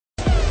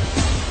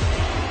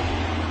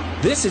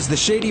This is the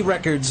Shady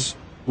Records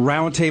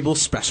Roundtable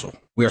Special.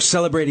 We are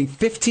celebrating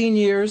 15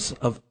 years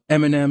of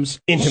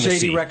Eminem's Intimacy.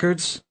 Shady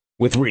Records.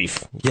 With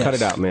Reef. Yes. Cut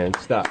it out, man.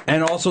 Stop.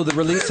 And also the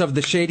release of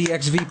the Shady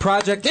XV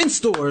project in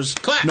stores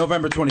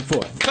November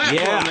 24th. Clap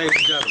for him, ladies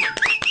and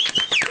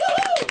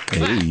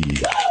gentlemen.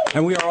 Hey.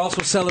 And we are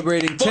also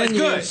celebrating 10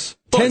 years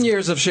 10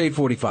 years of Shade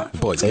 45.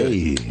 Boys,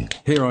 hey.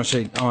 Here on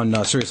Sirius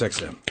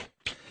XM.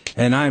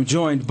 And I am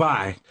joined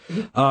by,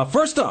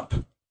 first up,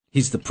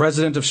 he's the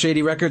president of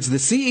Shady Records, the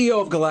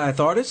CEO of Goliath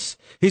Artists.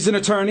 He's an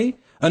attorney,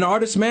 an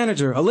artist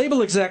manager, a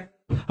label exec,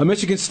 a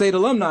Michigan State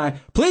alumni.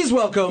 Please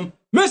welcome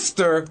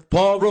Mr.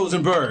 Paul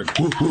Rosenberg.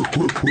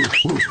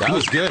 That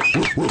was good.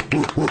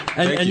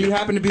 And you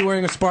happen to be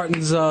wearing a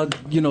Spartans,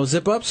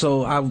 zip up,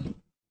 so I...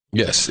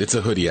 Yes, it's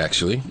a hoodie,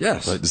 actually.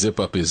 Yes. But zip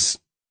up is,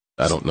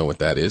 I don't know what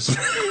that is.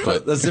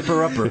 But a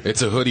zipper upper.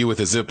 It's a hoodie with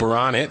a zipper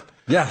on it.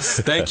 Yes.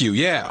 Thank you.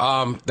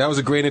 Yeah, that was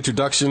a great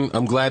introduction.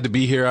 I'm glad to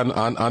be here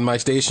on my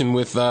station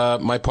with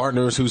my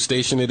partners, whose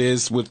station it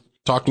is, with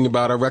talking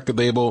about our record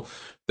label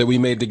that we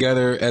made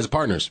together as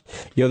partners.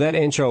 Yo, that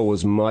intro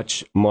was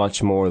much,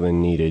 much more than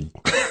needed.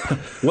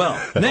 Well,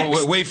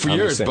 next. Oh, wait for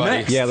yours, buddy.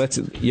 Next. Yeah, let's.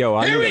 Yo,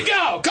 Here we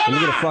go. Come I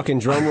need on. a fucking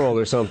drum roll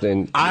or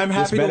something. I'm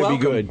happy to better welcome.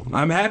 be good.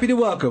 I'm happy to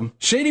welcome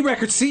Shady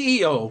Records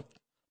CEO,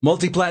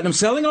 multi-platinum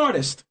selling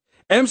artist,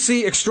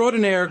 MC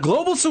extraordinaire,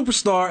 global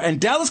superstar, and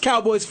Dallas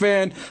Cowboys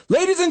fan,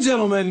 ladies and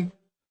gentlemen,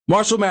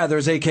 Marshall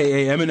Mathers,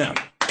 aka Eminem.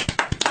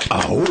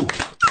 Oh.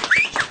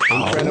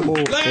 Incredible.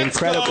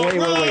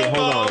 Wait,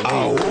 hold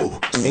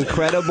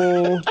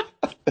on.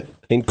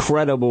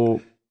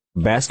 Incredible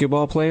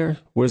basketball player.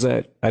 Where's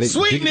that?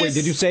 Sweetness.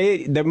 Did you say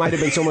it? There might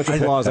have been so much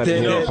applause I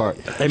didn't hear that part.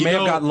 They may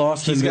have got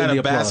lost in He's got the a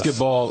applause.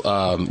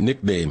 basketball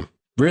nickname.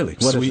 Really?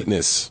 What is it?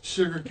 Sweetness.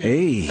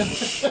 Hey,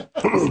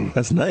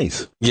 That's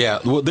nice. Yeah,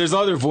 well, there's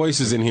other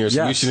voices in here,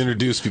 so we Yes. should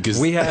introduce because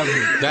we have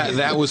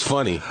that was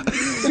funny.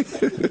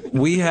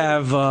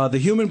 the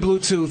human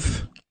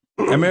Bluetooth,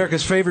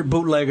 America's favorite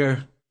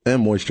bootlegger,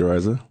 And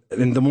moisturizer.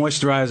 and the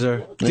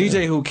moisturizer,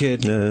 DJ Who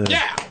Kid.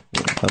 Yeah.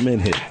 I'm in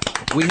here.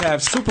 We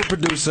have super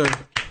producer,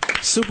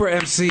 super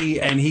MC,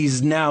 and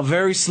he's now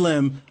very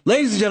slim.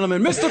 Ladies and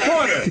gentlemen, Mr.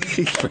 Porter.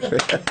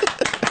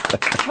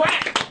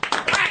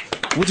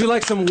 Would you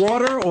like some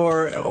water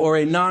or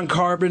a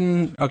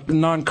non-carb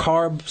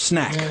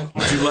snack?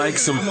 Would you like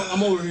some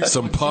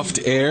puffed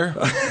air?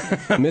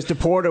 Mr.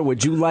 Porter,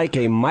 would you like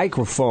a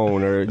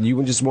microphone, or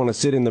you just want to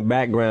sit in the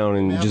background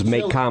and just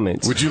make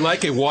comments? Would you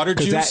like a water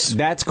juice?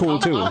 That's cool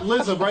too.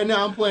 Listen, right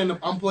now I'm playing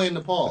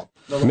the Paul.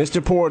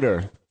 Mr.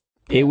 Porter,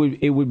 it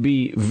would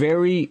be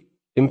very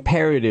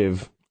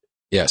imperative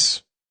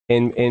Yes.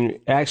 and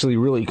actually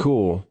really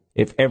cool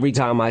if every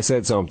time I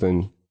said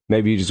something,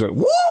 maybe you just went,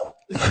 woo!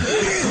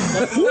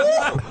 That's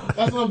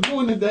what I'm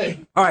doing today.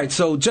 All right,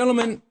 so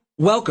gentlemen,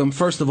 welcome.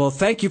 First of all,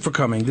 thank you for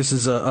coming. This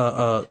is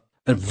a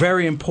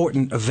very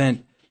important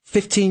event.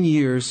 15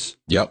 years.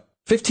 Yep.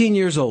 15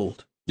 years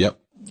old. Yep.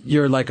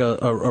 You're like a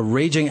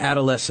raging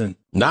adolescent.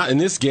 Not in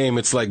this game.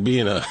 It's like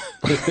being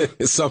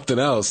something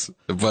else.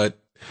 But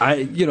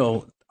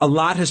A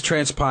lot has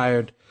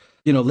transpired.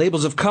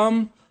 Labels have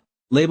come,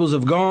 labels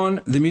have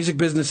gone. The music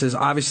business has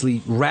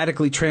obviously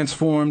radically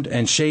transformed,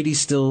 and Shady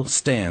still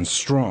stands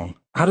strong.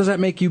 How does that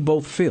make you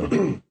both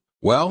feel?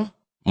 well,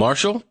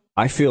 Marshall.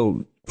 I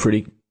feel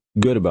pretty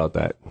good about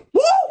that.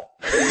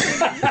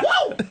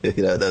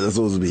 That's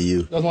supposed to be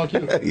you. That's my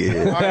cue.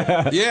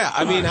 Yeah. Yeah.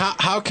 I mean,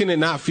 how can it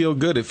not feel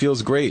good? It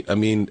feels great. I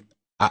mean,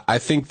 I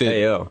think that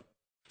Hey, yo.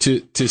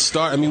 to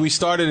start. I mean, we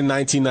started in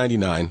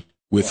 1999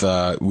 with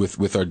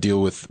our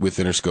deal with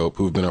Interscope,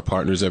 who've been our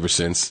partners ever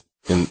since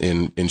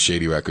in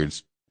Shady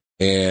Records,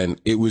 and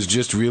it was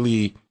just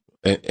really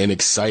an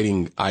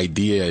exciting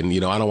idea. And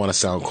I don't want to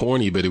sound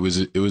corny, but it was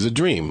a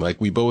dream.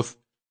 Like we both,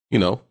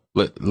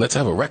 let's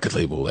have a record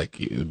label. Like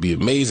it would be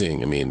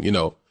amazing. I mean,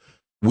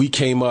 we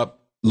came up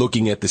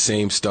looking at the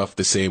same stuff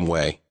the same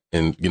way,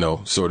 and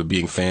sort of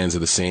being fans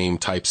of the same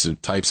types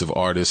of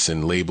artists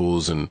and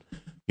labels, and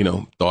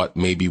thought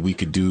maybe we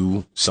could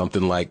do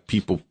something like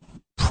people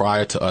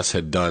prior to us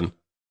had done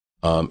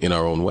in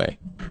our own way.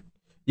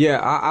 Yeah,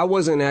 I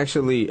wasn't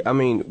actually. I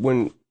mean,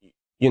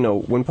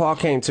 when Paul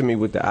came to me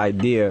with the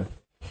idea,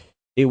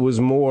 it was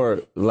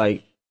more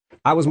like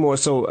I was more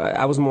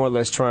or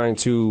less trying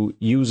to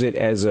use it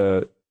as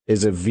a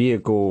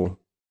vehicle,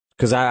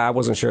 because I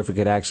wasn't sure if it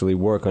could actually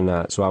work or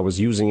not. So I was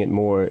using it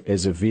more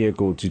as a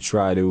vehicle to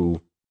try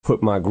to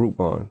put my group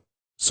on.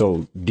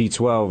 So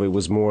D12, it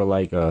was more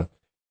like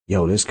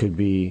this could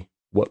be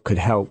what could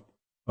help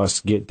us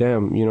get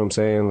them. You know what I'm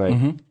saying?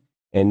 Like,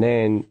 And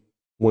then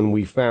when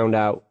we found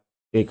out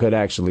it could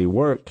actually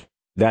work,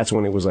 that's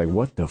when it was like,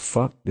 what the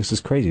fuck? This is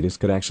crazy. This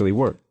could actually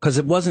work. Because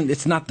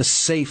it's not the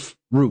safe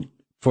route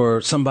for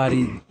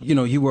somebody,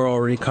 you were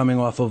already coming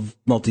off of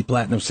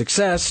multi-platinum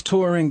success,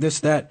 touring, this,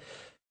 that.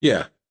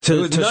 Yeah.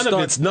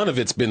 None of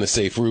it's been a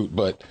safe route,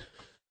 but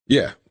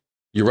yeah,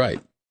 you're right.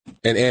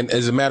 And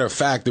as a matter of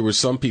fact, there were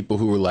some people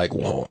who were like,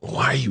 well,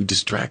 why are you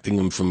distracting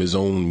him from his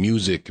own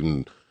music?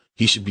 And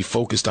he should be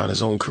focused on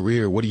his own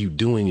career. What are you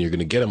doing? You're going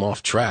to get him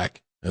off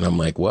track. And I'm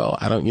like, well,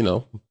 I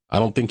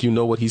don't think you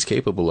know what he's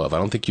capable of. I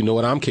don't think you know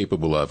what I'm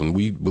capable of. And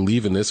we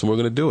believe in this and we're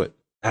going to do it.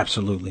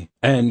 Absolutely.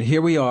 And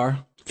here we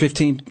are,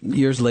 15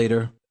 years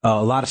later,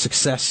 a lot of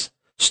success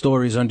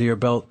stories under your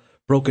belt,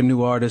 broken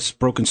new artists,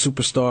 broken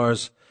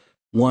superstars,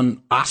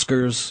 won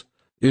Oscars,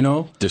 you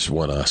know? Just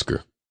one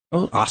Oscar.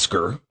 Oh,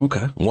 Oscar.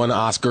 Okay. One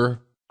Oscar.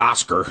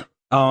 Oscar.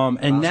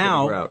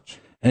 Oscar Grouch.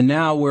 And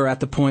now we're at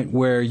the point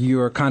where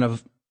you're kind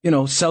of, you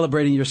know,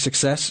 celebrating your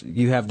success.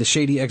 You have the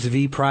Shady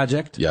XV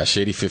project. Yeah,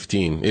 Shady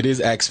 15. It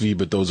is XV,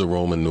 but those are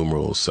Roman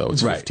numerals, so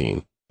it's Right.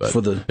 15. But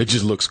it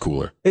just looks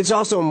cooler. It's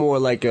also more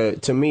like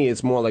to me,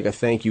 it's more like a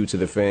thank you to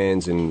the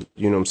fans and,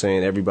 you know what I'm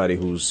saying, everybody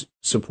who's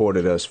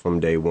supported us from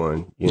day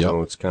one. You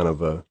know, it's kind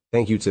of a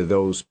thank you to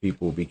those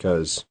people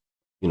because,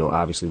 you know,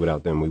 obviously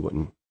without them, we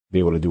wouldn't be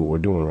able to do what we're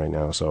doing right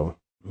now. So,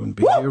 Wouldn't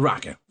be here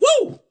rocking.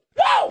 Woo!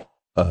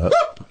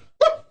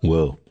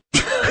 Whoa.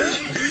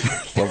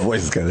 My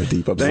voice is kind of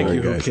deep. I'm Thank sorry,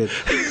 you, guys. kid.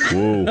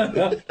 Whoa.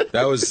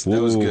 That was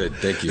good.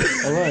 Thank you.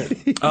 All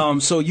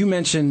right. So you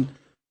mentioned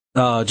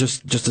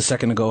just a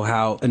second ago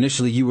how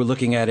initially you were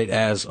looking at it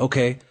as,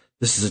 okay,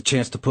 this is a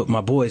chance to put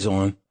my boys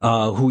on,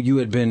 who you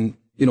had been,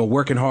 you know,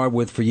 working hard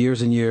with for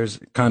years and years,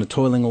 kind of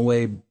toiling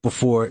away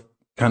before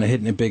kind of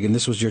hitting it big. And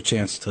this was your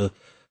chance to,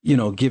 you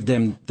know, give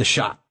them the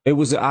shot. it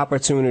was an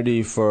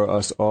opportunity for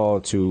us all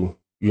to,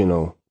 you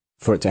know,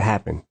 for it to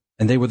happen.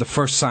 And they were the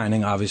first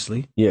signing,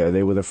 obviously. Yeah,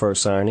 they were the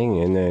first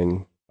signing, and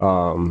then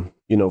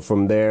you know,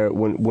 from there,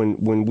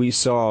 when we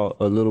saw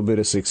a little bit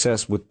of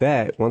success with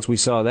that, once we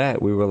saw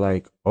that, we were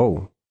like,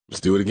 oh,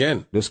 Let's do it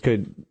again. this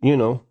could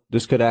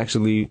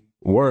actually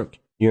work,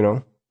 you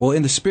know. Well,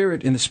 in the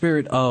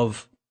spirit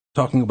of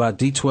talking about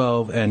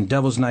D12 and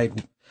Devil's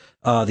Night,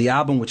 the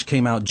album which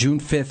came out June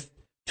 5th,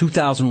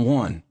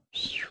 2001.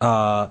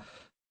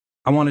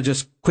 I want to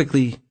just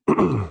quickly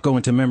go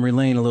into memory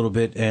lane a little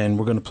bit, and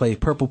we're going to play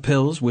Purple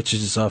Pills, which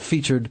is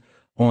featured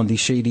on the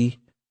Shady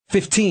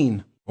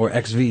 15 or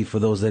XV for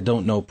those that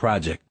don't know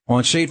project.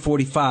 On Shade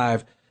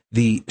 45,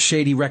 the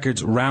Shady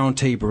Records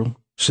Roundtable.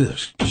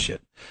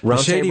 Shit.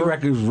 Round Shady Table?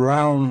 Records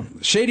Roundtable.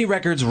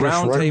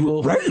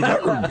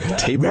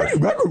 Taper.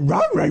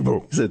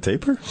 Is it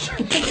taper?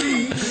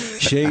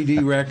 Shady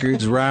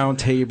Records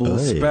Roundtable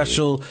Hey.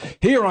 special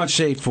here on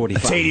Shade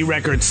 45. Shady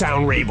Records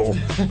Sound Rabel.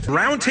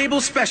 Roundtable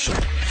Special,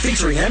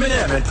 featuring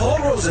Eminem and Paul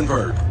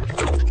Rosenberg.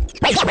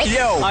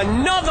 Yo,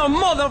 another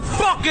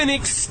motherfucking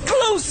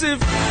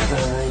exclusive.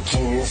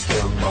 Kiss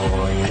the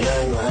boy I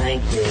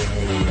like dick.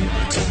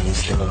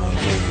 Taste of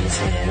his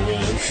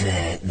hairy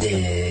fat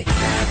dick.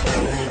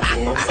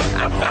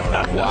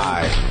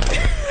 Why?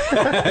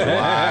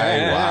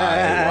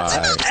 Why?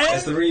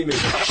 That's the remix.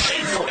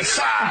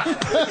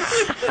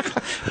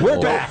 We're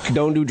back.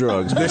 Don't do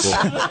drugs, people.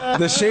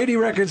 The Shady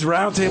Records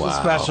Roundtable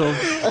Wow. special.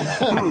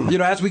 You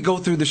know, as we go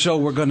through the show,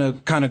 we're going to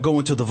kind of go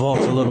into the vault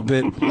a little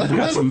bit. We've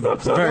got some very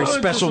Go into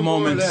special some more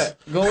of moments. that.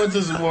 Go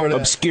into some more of that.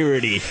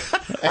 Obscurity.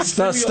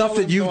 Stuff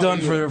that you've done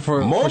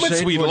for Moments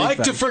Shade we'd 45.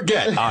 like to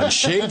forget on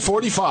Shade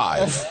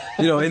 45.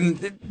 You know,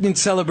 in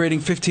celebrating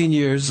 15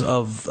 years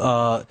of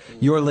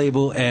your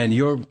label and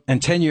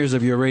 10 years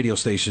of your radio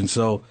station.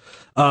 So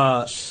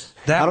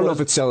that I don't know if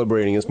it's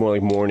celebrating. It's more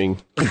like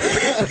mourning. but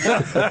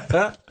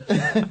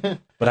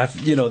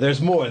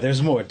there's more.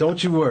 There's more.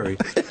 Don't you worry.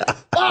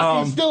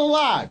 He's still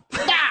alive.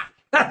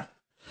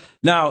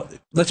 Now,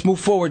 let's move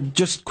forward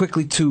just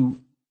quickly to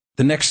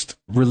the next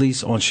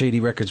release on Shady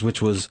Records,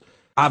 which was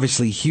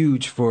obviously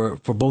huge for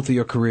both of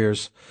your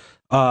careers.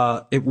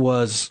 It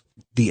was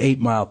the 8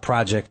 Mile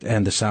Project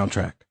and the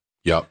soundtrack.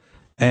 Yep.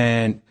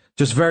 And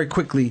just very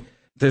quickly,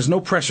 there's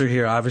no pressure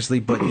here, obviously,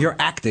 but you're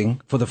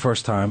acting for the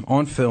first time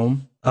on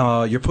film.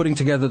 You're putting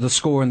together the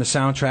score and the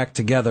soundtrack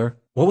together.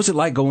 What was it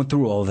like going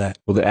through all that?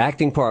 Well, the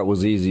acting part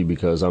was easy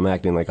because I'm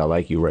acting like I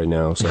like you right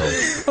now. So,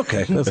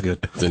 Okay, that's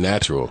good. The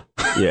natural.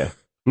 yeah.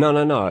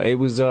 No. It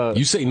was.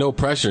 You say no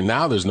pressure.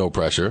 Now there's no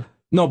pressure.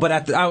 No, but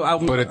at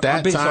But at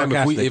that time,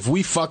 if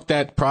we fucked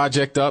that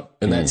project up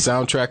and that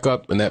soundtrack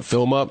up and that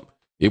film up,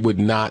 it would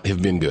not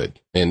have been good,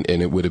 and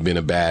it would have been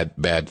a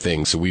bad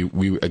thing. So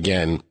we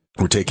again,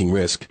 we're taking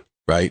risk,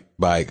 right,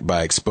 by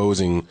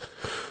exposing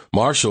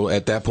Marshall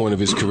at that point of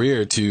his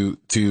career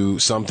to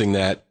something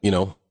that, you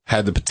know,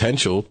 had the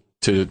potential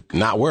to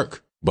not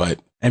work. But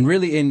And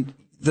really,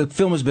 the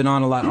film has been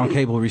on a lot on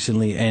cable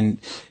recently, and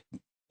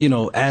you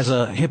know, as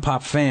a hip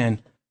hop fan,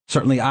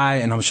 certainly I,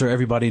 and I'm sure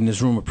everybody in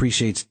this room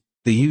appreciates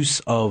the use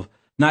of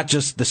not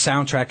just the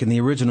soundtrack and the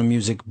original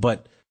music,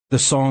 but the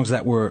songs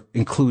that were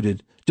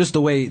included. Just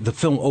the way the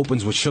film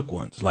opens with Shook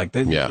Ones, like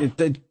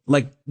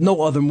like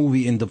no other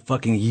movie in the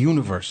fucking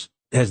universe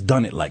has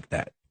done it like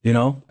that. You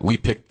know, we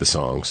picked the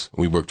songs.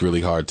 We worked really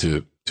hard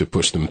to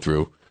push them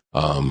through.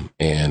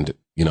 And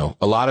you know,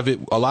 a lot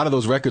of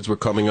those records were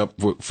coming up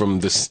from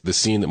the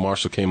scene that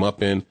Marshall came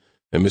up in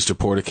and Mr.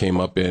 Porter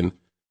came up in,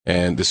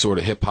 and the sort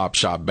of hip hop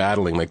shop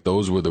battling. Like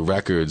those were the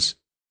records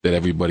that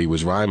everybody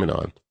was rhyming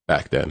on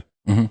back then.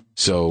 Mm-hmm.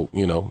 So,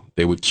 you know,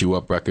 they would cue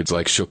up records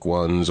like Shook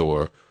Ones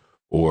or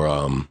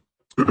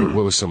what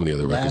was some of the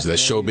other records? That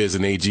Showbiz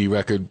and AG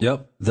record.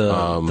 Yep.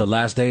 The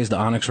Last Days, the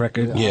Onyx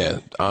record. Yeah,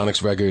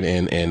 Onyx record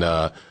and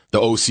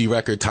the OC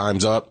record,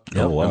 Time's Up.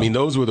 Oh, wow. I mean,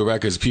 those were the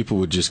records people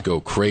would just go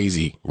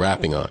crazy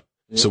rapping on.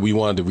 So we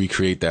wanted to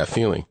recreate that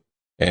feeling.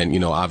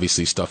 And,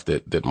 obviously stuff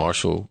that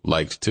Marshall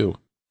liked too.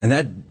 And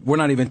that we're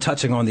not even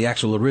touching on the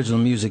actual original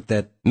music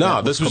that.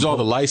 No, this was all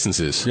the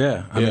licenses.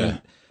 Yeah. I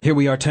mean, here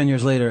we are 10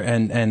 years later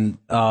and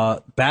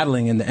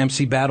battling in the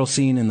MC battle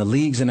scene and the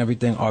leagues and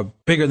everything are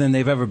bigger than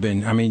they've ever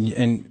been. I mean,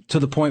 and to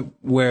the point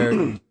where,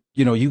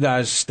 you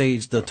guys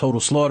staged the Total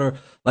Slaughter.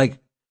 Like,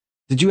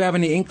 did you have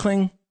any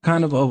inkling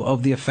kind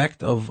of the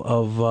effect of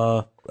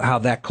how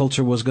that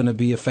culture was going to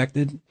be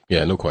affected?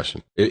 Yeah, no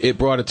question. It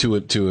brought it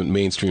to a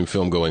mainstream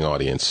film going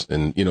audience.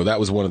 And, that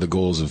was one of the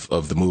goals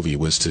of the movie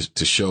was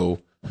to show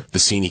the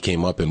scene he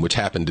came up in, which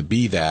happened to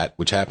be a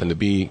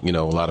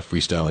lot of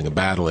freestyling and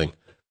battling.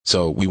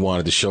 So we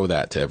wanted to show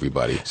that to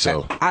everybody.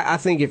 So I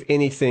think if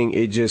anything,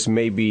 it just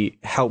maybe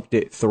helped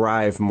it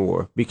thrive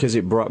more because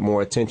it brought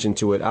more attention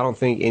to it. I don't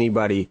think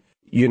anybody,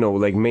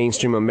 like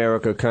mainstream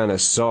America kind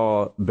of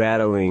saw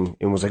battling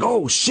and was like,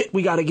 oh shit,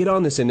 we got to get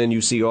on this. And then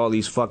you see all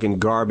these fucking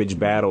garbage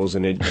battles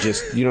and it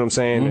just, you know what I'm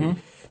saying? Mm-hmm.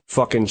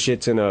 Fucking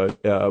shit's in a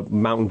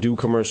Mountain Dew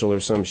commercial or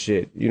some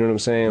shit. You know what I'm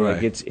saying?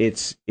 Right. Like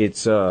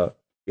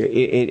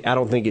I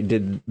don't think it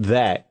did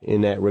that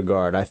in that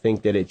regard. I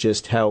think that it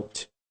just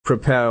helped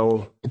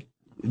propel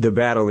the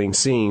battling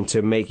scene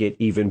to make it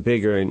even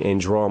bigger and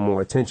draw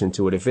more attention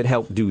to it. If it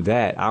helped do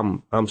that,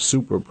 I'm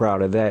super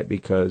proud of that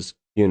because,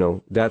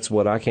 that's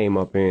what I came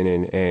up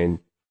in and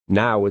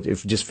now it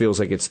just feels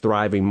like it's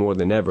thriving more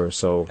than ever.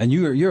 So and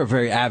you're a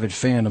very avid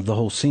fan of the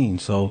whole scene,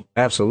 so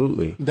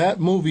absolutely. That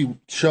movie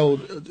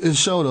showed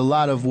a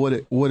lot of what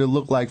it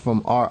looked like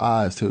from our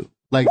eyes too.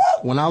 Like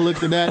when I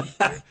looked at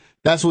that,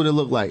 that's what it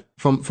looked like.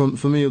 For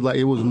me, like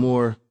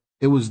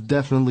it was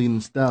definitely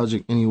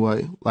nostalgic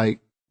anyway. Like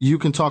you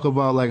can talk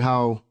about like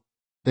how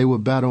they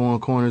would battle on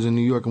corners in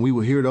New York and we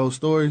would hear those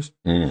stories.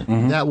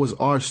 Mm-hmm. That was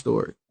our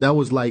story. That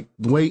was like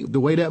the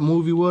way that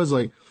movie was,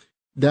 like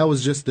that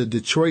was just the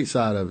Detroit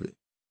side of it.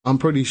 I'm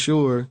pretty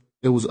sure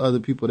there was other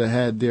people that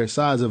had their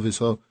sides of it.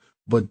 So,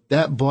 but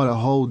that brought a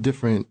whole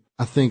different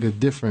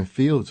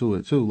feel to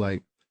it too.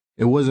 Like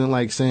it wasn't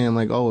like saying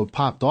like, oh, it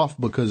popped off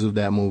because of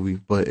that movie,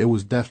 but it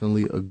was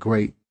definitely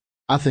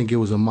I think it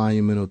was a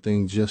monumental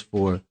thing just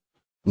for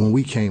when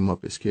we came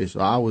up as kids. So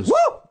I was,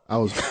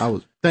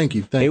 thank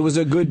you. It was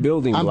a good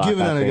building block, I'm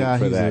giving I that think, a guy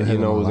for that.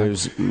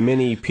 There's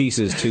many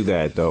pieces to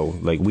that though.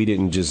 Like we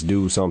didn't just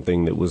do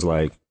something that was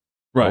like,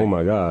 right. Oh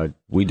my God,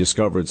 we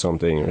discovered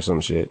something or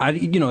some shit.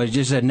 It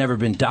just had never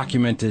been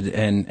documented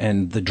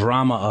and the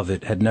drama of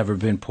it had never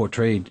been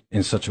portrayed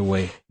in such a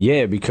way.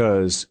 Yeah,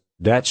 because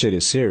that shit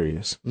is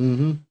serious.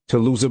 Mm-hmm. To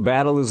lose a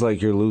battle is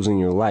like you're losing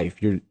your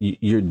life. You're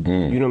you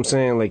know what I'm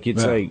saying? Like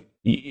it's like,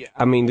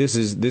 I mean, this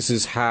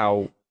is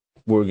how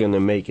we're going to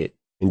make it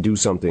and do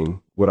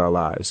something with our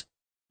lives.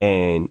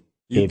 And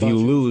if you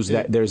lose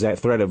that, there's that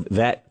threat of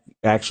that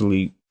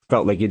actually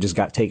felt like it just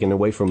got taken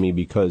away from me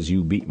because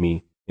you beat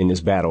me in this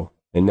battle.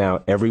 And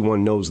now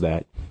everyone knows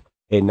that.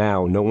 And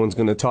now no one's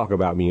going to talk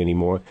about me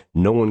anymore.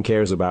 No one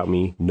cares about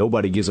me.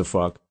 Nobody gives a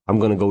fuck. I'm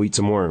going to go eat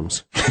some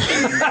worms.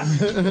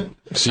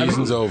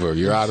 Season's over.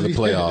 You're out of the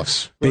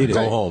playoffs.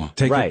 Go home.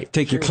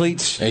 Take your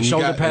cleats and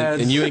shoulder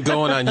pads. And you ain't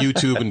going on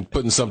YouTube and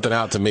putting something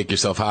out to make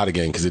yourself hot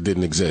again because it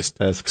didn't exist.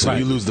 So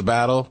you lose the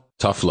battle,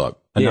 tough luck.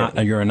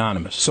 You're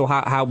anonymous. So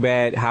how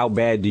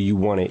bad do you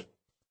want it?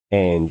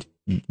 And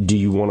do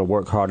you want to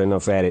work hard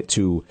enough at it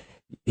to...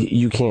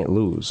 You can't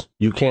lose.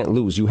 You can't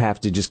lose. You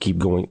have to just keep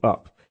going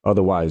up.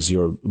 Otherwise,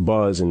 your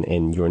buzz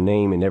and your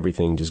name and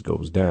everything just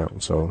goes down.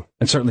 So,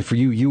 and certainly for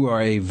you, you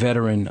are a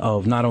veteran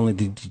of not only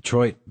the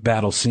Detroit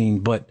battle scene,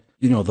 but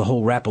the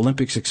whole Rap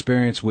Olympics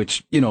experience,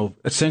 which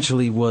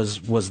essentially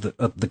was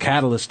the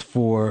catalyst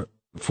for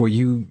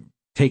you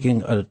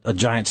taking a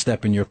giant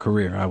step in your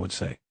career, I would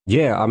say.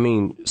 Yeah, I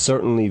mean,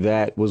 certainly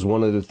that was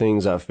one of the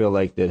things I feel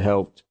like that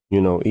helped.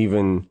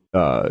 Even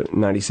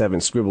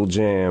 97 Scribble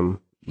Jam.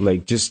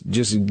 Like just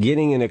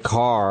getting in a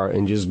car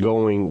and just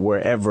going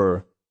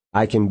wherever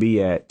I can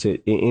be at to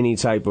any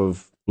type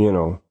of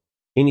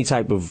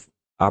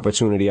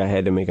opportunity I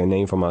had to make a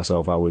name for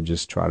myself, I would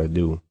just try to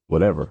do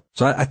whatever.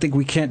 So I think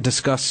we can't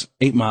discuss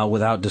 8 Mile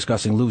without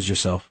discussing Lose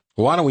Yourself.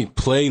 Why don't we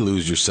play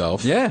Lose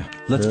Yourself? Yeah,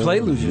 let's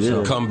play Lose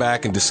Yourself. Come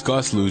back and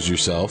discuss Lose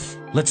Yourself.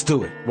 Let's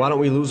do it. Why don't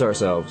we lose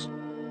ourselves?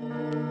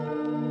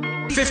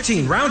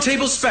 15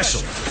 Roundtable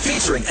Special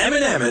featuring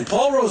Eminem and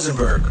Paul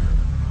Rosenberg.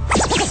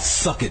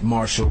 Suck it,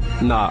 Marshall.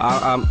 Nah,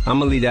 I'm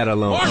gonna leave that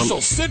alone.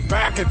 Marshall, sit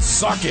back and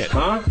suck it.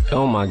 Huh?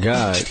 Oh my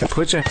God.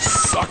 Put your...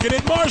 Suck it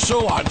at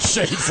Marshall on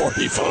Shade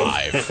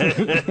 45.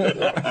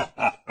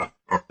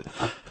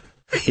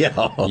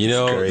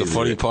 The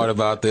funny part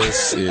about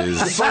this is...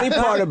 The funny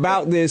part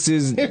about this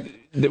is...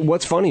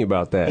 What's funny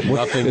about that?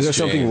 Nothing is there changed.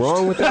 Something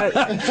wrong with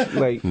that?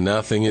 Like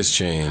nothing has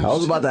changed. I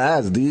was about to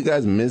ask, do you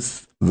guys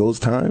miss those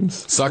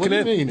times? Sucking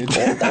What do you it? mean?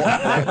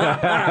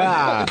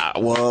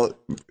 Well,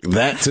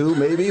 that too,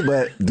 maybe,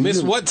 but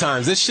Miss what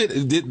times? This shit,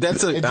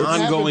 that's an It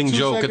ongoing happened 2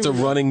 joke. It's a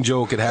seconds. running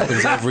joke. It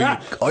happens every you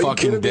fucking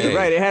kidding me? day.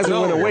 Right, it hasn't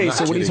No, went away, I'm not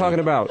so what are you kidding talking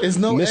about? It's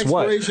no Miss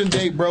what? expiration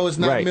date, bro. It's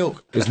not Right.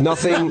 milk. There's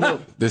nothing.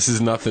 This is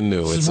nothing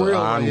new. It's an real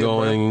right here, bro.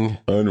 ongoing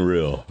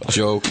Unreal.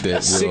 joke that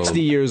will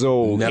 60 years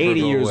old, never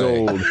 80 go years away.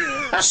 old.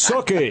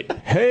 Suck it.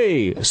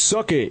 Hey,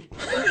 suck it.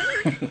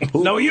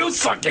 No, you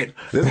suck it.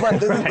 This might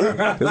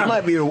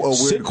be a weird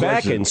Sit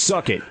question. back and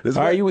suck it. This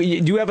Are might-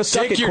 you? Do you have a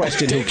suck Take it your,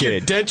 question, who take your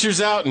kid?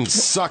 dentures out and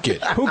suck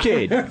it. Who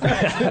kid?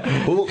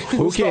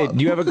 Who kid?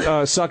 Do you have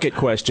a suck it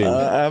question?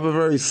 I have a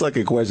very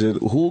sucky question.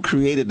 Who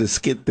created the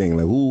skit thing?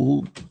 Like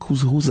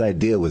whose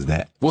idea was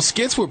that? Well,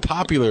 skits were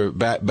popular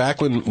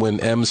back when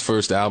M's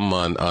first album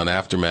on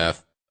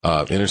Aftermath,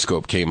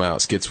 Interscope came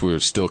out. Skits were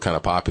still kind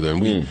of popular,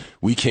 and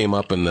we came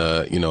up in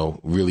the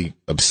really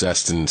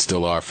obsessed and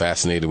still are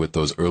fascinated with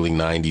those early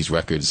 '90s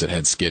records that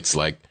had skits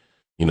like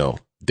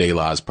De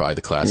La's probably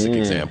the classic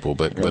example,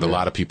 but a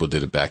lot of people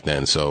did it back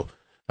then. So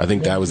I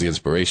think that was the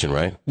inspiration,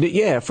 right?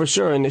 Yeah, for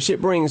sure. And the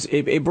shit brings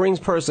it brings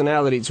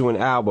personality to an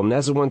album.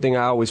 That's the one thing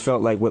I always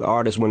felt like with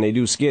artists when they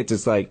do skits.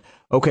 It's like,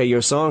 okay,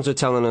 your songs are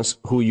telling us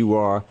who you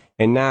are,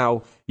 and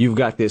now you've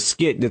got this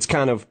skit that's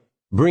kind of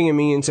bringing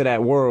me into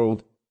that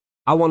world.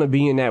 I want to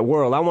be in that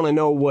world. I want to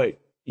know what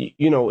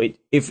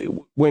if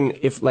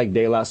like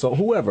De La Soul,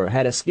 whoever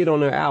had a skit on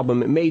their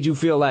album, it made you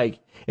feel like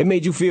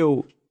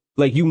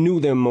you knew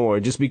them more,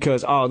 just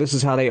because this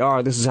is how they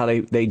are, this is how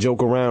they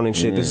joke around and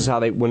shit. This is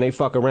how when they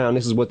fuck around,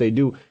 this is what they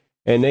do,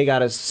 and they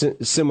got a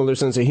similar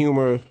sense of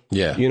humor.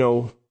 Yeah.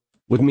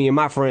 With me and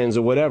my friends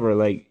or whatever,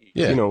 like.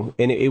 Yeah.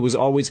 And it was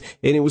always,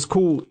 and it was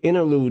cool.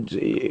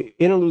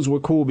 Interludes were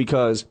cool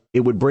because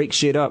it would break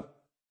shit up.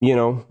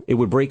 It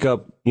would break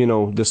up,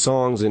 the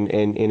songs and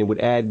it would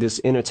add this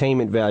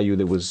entertainment value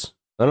that was,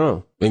 I don't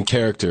know. In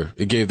character.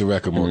 It gave the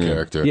record more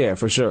character. Yeah,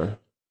 for sure.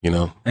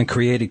 And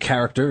created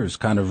characters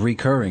kind of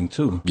recurring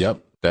too. Yep,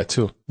 that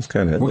too. It's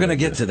kind of We're going to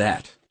get to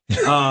that.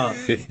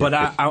 But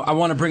I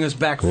want to bring us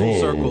back full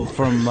circle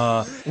from,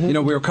 we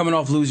were coming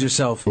off Lose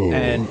Yourself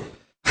and,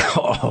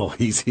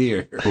 he's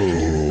here.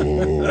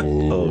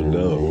 Oh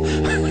no.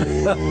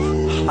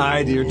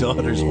 Hide your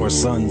daughters or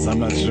sons, I'm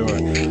not sure.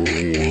 Hide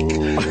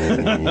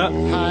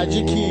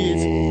your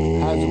kids.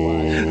 Hide your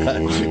wife.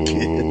 Hide your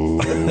kids.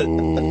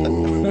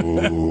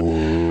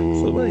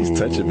 Somebody's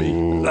touching me.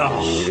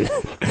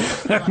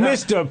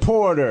 Mr.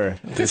 Porter.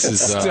 This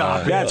is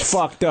Stop. That's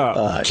fucked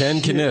up.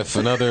 Ken Kniff,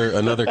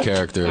 another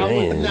character.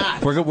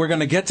 We're going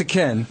to get to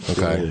Ken.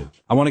 Okay.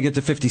 I want to get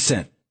to 50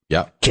 Cent.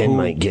 Yep. Ken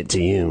might get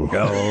to you.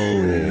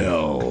 Oh,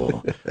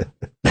 no.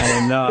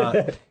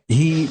 And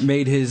he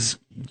made his,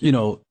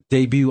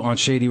 debut on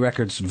Shady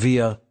Records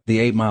via the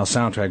 8 Mile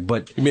soundtrack.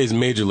 But He made his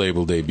major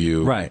label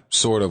debut, Right.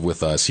 sort of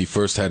with us. He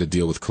first had a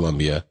deal with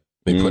Columbia.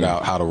 They put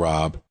out How to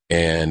Rob,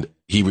 and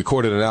he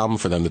recorded an album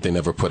for them that they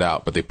never put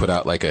out, but they put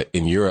out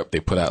in Europe,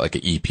 they put out like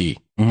an EP,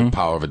 the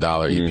Power of a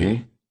Dollar EP.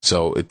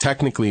 So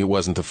technically it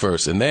wasn't the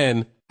first. And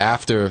then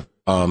after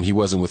he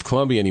wasn't with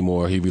Columbia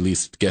anymore, he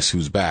released Guess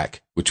Who's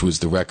Back, which was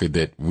the record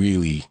that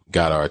really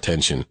got our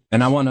attention.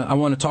 And I want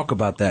to talk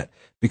about that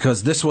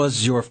because this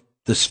was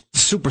the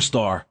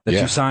superstar that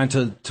Yeah. you signed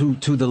to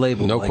the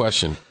label. No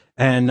question.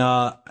 And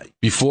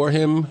Before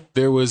him,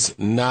 there was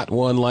not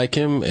one like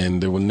him,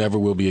 and there will never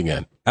will be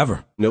again.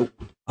 ever. Nope.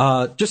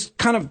 Just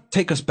kind of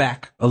take us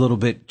back a little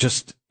bit,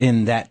 just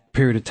in that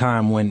period of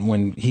time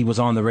when he was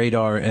on the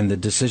radar and the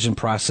decision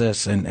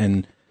process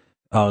and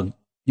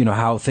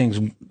how things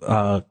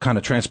kind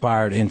of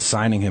transpired in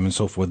signing him and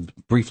so forth.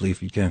 Briefly,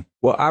 if you can.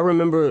 Well, I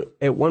remember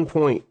at one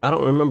point, I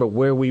don't remember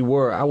where we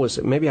were.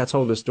 Maybe I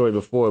told this story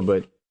before,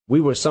 but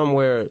we were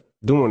somewhere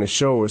doing a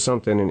show or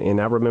something,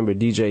 and I remember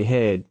DJ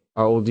Head,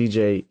 our old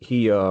DJ,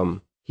 he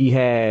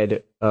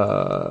had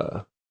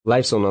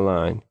Life's on the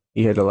Line.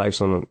 He had the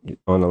Life's on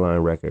the Line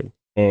record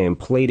and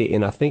played it,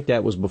 and I think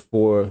that was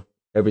before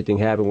everything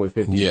happened with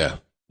 50. Yeah.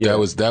 Yeah.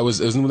 That was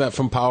isn't that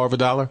from Power of a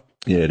Dollar?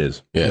 Yeah, it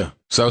is. Yeah.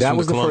 So That from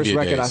was the first Columbia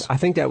record. days. I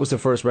think that was the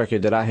first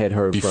record that I had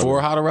heard Before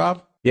from. How to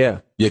Rob? Yeah.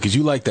 Yeah, because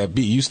you like that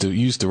beat. You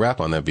used to rap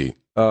on that beat.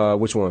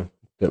 Which one?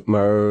 The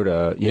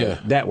Murder. Yeah.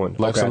 That one.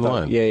 Life's Okay, on the I thought-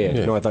 Line. Yeah.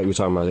 Yeah. No, I thought you were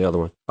talking about the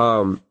other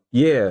one.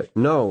 Yeah.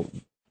 No.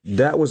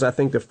 That was, I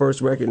think, the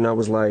first record, and I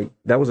was like,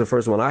 that was the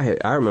first one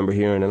I remember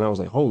hearing, and I was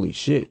like, holy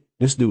shit,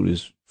 this dude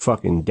is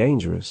fucking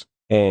dangerous.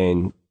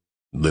 And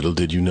Little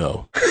did you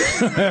know.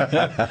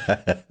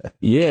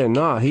 yeah,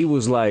 nah, he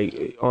was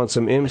like on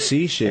some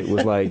MC shit.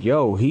 Was like,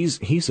 yo,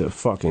 he's a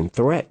fucking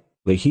threat.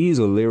 Like, he's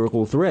a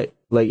lyrical threat.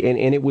 Like, and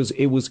it was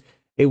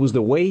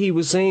the way he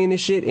was saying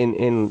this shit,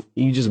 and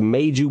he just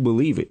made you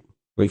believe it.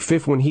 Like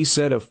Fifth, when he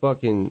said a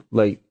fucking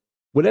like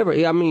whatever.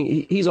 I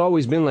mean, he's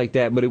always been like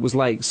that, but it was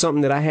like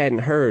something that I hadn't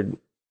heard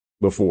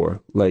before.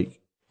 Like,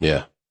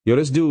 Yeah. yo,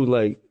 this dude,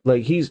 like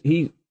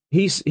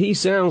he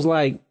sounds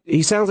like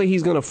he's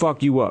gonna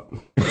fuck you up.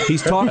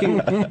 He's talking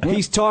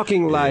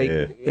like,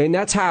 Yeah. and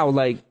that's how,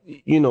 like,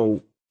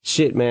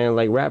 shit, man.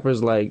 Like,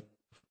 rappers like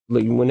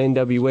like when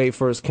NWA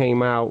first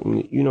came out,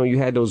 and you know, you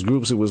had those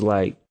groups. It was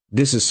like,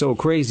 this is so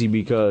crazy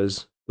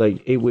because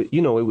like it was,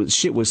 you know, it was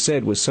shit was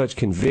said with such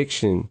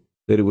conviction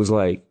that it was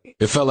like,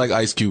 It felt like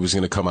Ice Cube was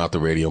going to come out the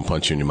radio and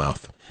punch you in your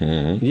mouth.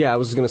 yeah, I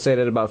was gonna say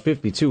that about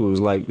 52. It was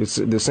like it's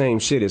the same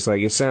shit. It's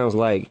like it sounds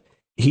like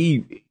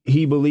he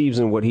believes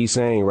in what he's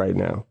saying right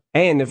now,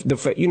 and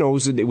the you know,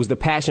 it was the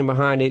passion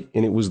behind it,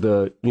 and it was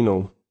the, you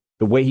know,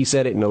 the way he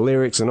said it and the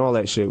lyrics and all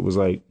that shit was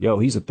like, yo,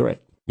 he's a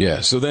threat.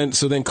 Yeah. So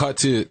then cut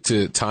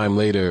to time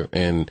later,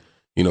 and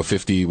you know,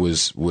 50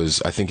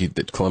 was I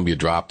think Columbia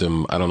dropped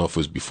him. I don't know if it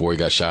was before he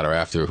got shot or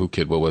after.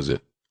 What was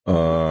it?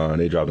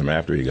 They dropped him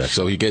after he got shot.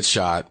 So he gets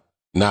shot.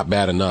 Not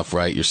bad enough,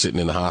 right? You're sitting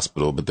in the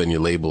hospital, but then your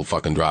label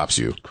fucking drops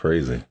you.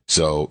 Crazy.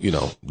 So, you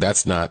know,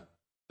 that's not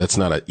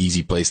an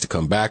easy place to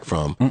come back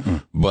from.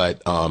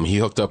 But he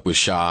hooked up with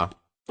Shah,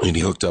 and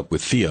he hooked up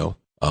with Theo,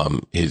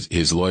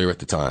 his lawyer at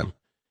the time.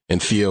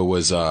 And Theo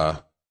was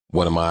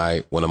one of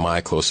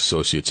my close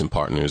associates and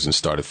partners, and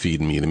started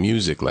feeding me the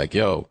music like,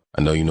 yo,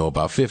 I know you know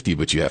about 50,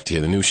 but you have to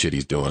hear the new shit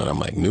he's doing. And I'm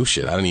like, new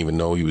shit? I didn't even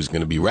know he was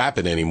going to be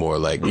rapping anymore.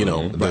 Like, you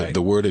know,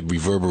 the word had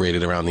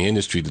reverberated around the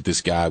industry that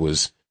this guy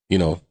was, you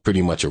know,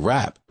 pretty much a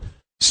rap.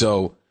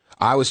 So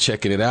I was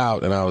checking it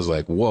out, and I was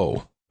like,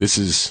 whoa, this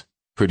is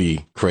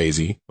pretty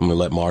crazy. I'm going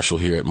to let Marshall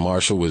hear it.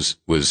 Marshall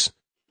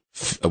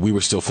we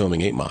were still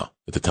filming 8 Mile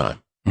at the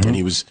time. And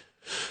he was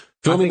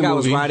filming the movie. I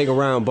was riding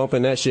around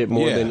bumping that shit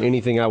more than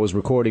anything I was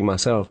recording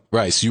myself.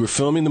 Right. So you were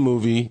filming the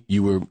movie,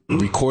 you were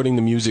recording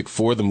the music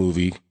for the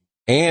movie,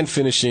 and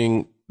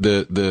finishing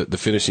the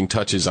finishing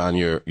touches on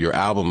your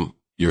album,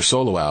 your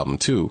solo album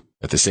too,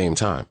 at the same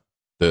time.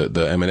 The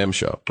Eminem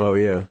show. Oh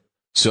yeah.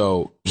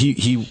 So he,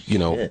 you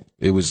know,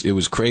 it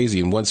was crazy.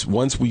 And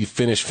once we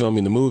finished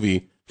filming the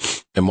movie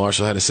and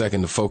Marshall had a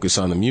second to focus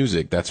on the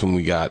music, that's when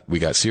we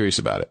got serious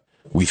about it.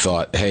 We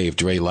thought, hey, if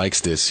Dre likes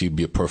this, he'd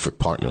be a perfect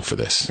partner for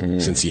this,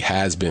 since he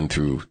has been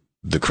through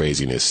the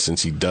craziness,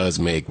 since he does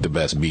make the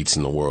best beats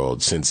in the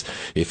world, since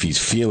if he's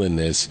feeling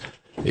this,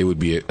 it would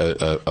be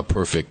a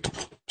perfect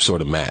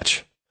sort of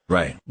match.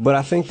 Right. But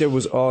I think there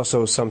was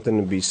also something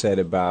to be said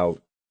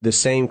about the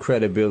same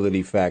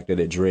credibility factor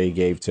that Dre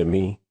gave to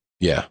me.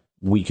 Yeah.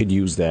 We could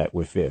use that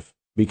with Fifth,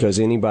 because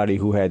anybody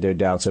who had their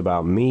doubts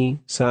about me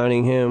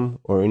signing him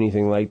or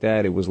anything like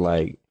that, it was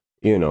like,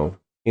 you know,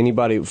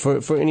 anybody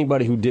for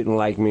anybody who didn't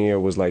like me or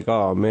was like,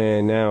 oh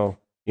man, now,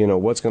 you know,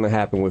 what's going to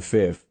happen with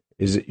Fifth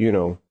is, you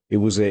know, it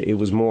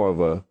was more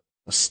of a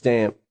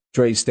stamp.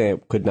 Dre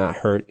stamp could not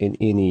hurt in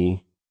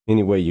any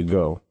way you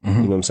go. You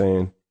know what I'm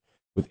saying?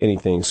 With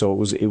anything. So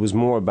it was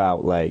more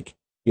about like,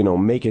 you know,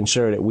 making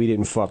sure that we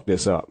didn't fuck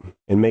this up,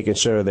 and making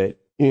sure that,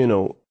 you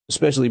know,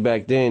 especially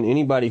back then,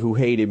 anybody who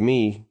hated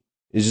me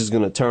is just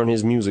going to turn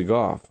his music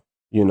off,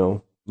 you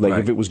know, like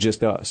if it was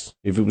just us,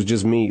 if it was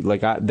just me,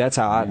 like that's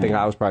how I think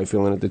I was probably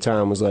feeling at the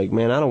time, was like,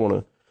 man, I don't want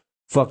to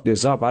fuck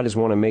this up. I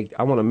want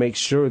to make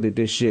sure that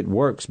this shit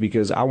works,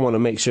 because I want to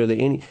make sure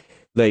that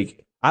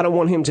I don't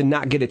want him to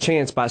not get a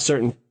chance by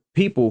certain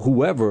people,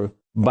 whoever,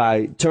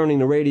 by turning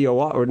the radio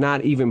off or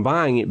not even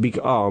buying it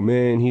because, oh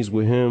man, he's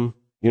with him.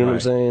 You know what I'm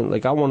saying?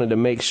 Like, I wanted to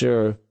make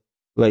sure,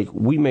 like,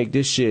 we make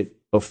this shit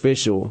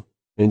official.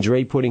 And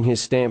Dre putting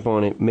his stamp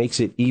on it makes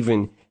it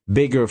even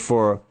bigger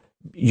for,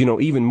 you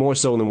know, even more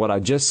so than what I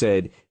just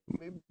said,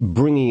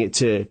 bringing it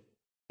to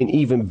an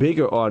even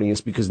bigger audience,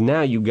 because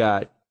now you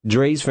got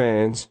Dre's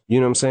fans, you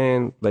know what I'm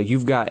saying? Like,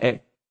 you've got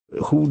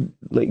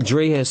like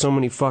Dre has so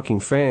many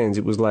fucking fans.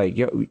 It was like,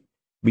 yo,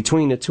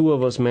 between the two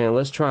of us, man,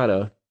 let's try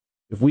to,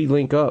 if we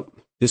link up,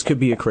 this could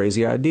be a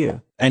crazy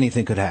idea.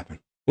 Anything could happen.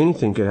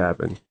 Anything could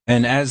happen.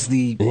 And as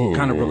the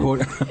kind of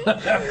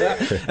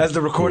as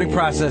the recording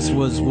process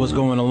was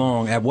going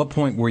along, at what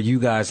point were you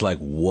guys like,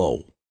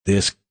 whoa,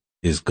 this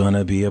is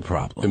gonna be a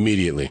problem?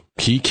 Immediately.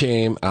 He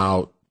came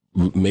out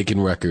making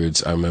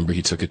records. I remember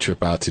he took a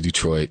trip out to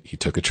Detroit. He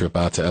took a trip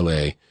out to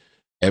LA.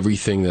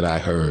 Everything that I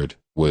heard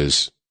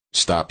was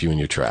stop you in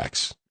your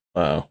tracks.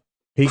 Wow.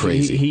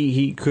 Crazy.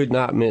 He could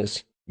not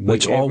miss.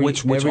 Which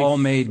all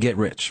made Get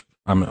Rich.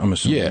 I'm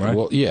assuming, yeah, right?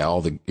 Well, yeah,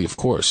 of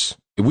course.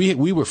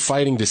 We were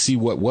fighting to see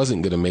what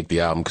wasn't going to make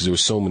the album, because there were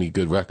so many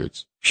good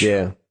records.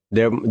 Yeah,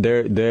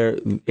 they're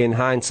in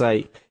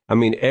hindsight. I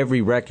mean,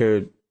 every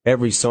record,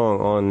 every song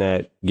on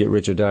that Get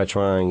Rich or Die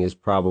Trying is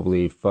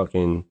probably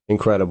fucking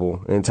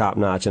incredible and top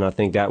notch. And I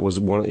think that was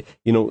one.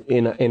 You know,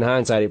 in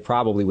hindsight, it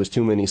probably was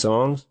too many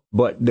songs,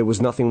 but there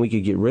was nothing we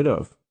could get rid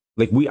of.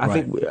 Like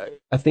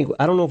I think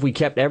I don't know if we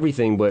kept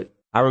everything, but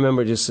I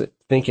remember just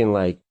thinking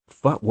like,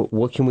 fuck,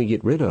 what can we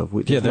get rid of?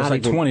 There's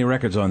like 20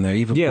 records on there,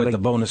 even with the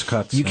bonus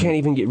cuts. You can't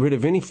even get rid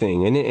of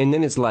anything. And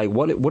then it's like,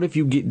 what if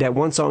you get that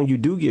one song you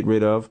do get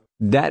rid of,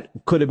 that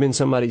could have been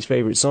somebody's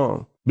favorite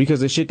song?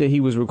 Because the shit that he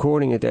was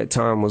recording at that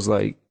time was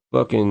like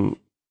fucking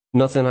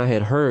nothing I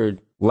had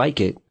heard like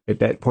it at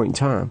that point in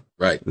time.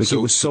 Right. Like, it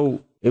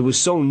was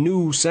so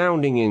new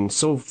sounding and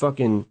so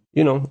fucking,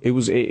 you know, it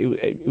was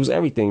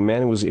everything,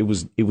 man.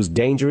 It was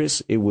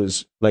dangerous. It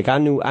was like, I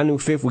knew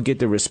Fifth would get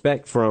the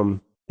respect from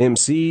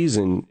MCs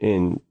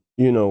and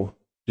you know,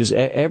 just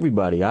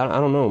everybody. I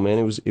don't know, man.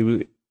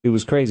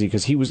 crazy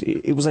because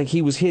it was like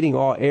he was hitting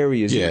all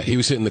areas. Yeah, he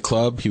was hitting the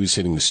club, he was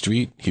hitting the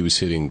street, he was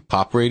hitting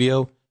pop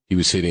radio, he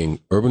was hitting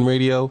urban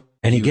radio,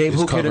 and he gave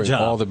was Who Kid a covering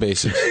job. all the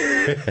bases.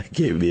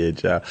 Give me a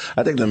job.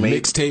 I think the main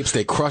Mixtapes,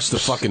 they crushed the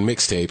fucking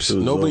mixtapes.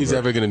 Nobody's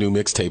ever gonna do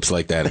mixtapes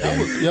like that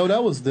again. Yo,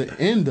 that was the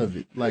end of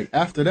it. Like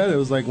after that, it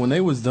was like when they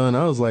was done,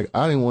 I was like,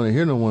 I didn't want to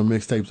hear no more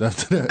mixtapes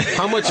after that.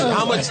 How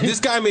much? This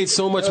guy made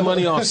so much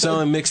money off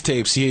selling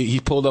mixtapes.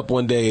 He pulled up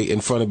one day in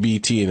front of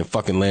BT in a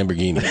fucking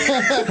Lamborghini.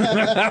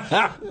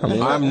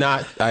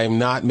 I am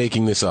not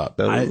making this up.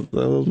 that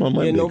was my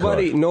Monday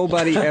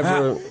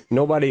Yeah,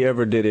 nobody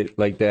ever did it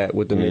like that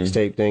with the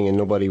mixtape thing, and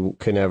nobody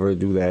can ever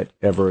do that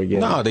ever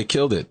again. No, they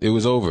killed it. It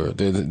was over.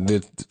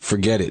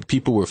 Forget it.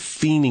 People were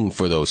fiending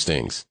for those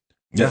things.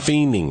 They're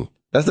fiending.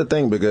 That's the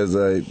thing because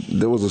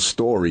there was a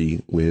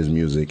story with his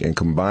music, and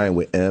combined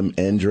with M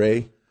and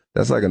Dre,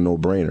 that's like a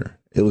no-brainer.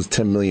 It was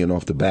 10 million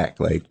off the back.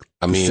 Like,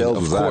 I mean, sales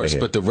of was outta course,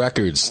 here. but the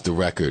records.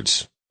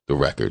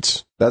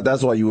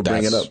 That's why you were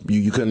bringing it up.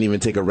 You couldn't even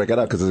take a record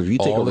out because if you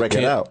take a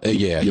record out, you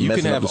you're can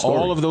messing up have the story.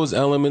 all of those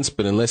elements,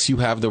 but unless you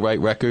have the right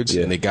records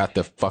and they got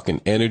the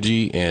fucking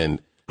energy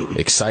and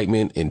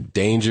excitement and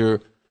danger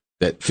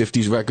that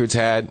 50s records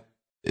had,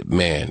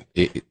 man,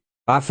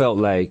 I felt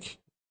like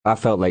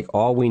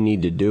all we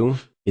need to do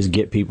is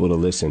get people to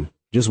listen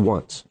just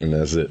once. And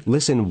that's it.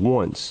 Listen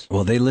once.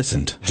 Well, they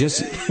listened.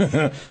 Just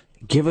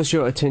give us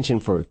your attention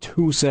for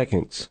 2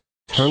 seconds.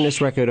 Turn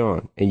this record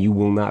on, and you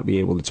will not be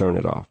able to turn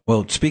it off.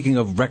 Well, speaking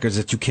of records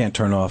that you can't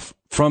turn off,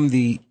 from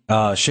the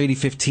Shady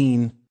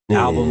 15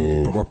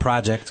 album or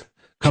project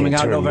coming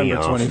out November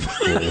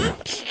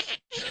 24th.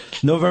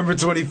 November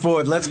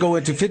 24th. Let's go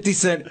into 50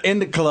 Cent in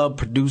the Club,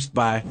 produced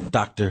by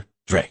Dr.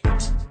 Dre.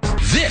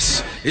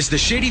 This is the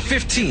Shady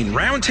 15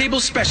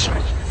 Roundtable Special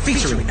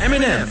featuring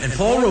Eminem and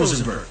Paul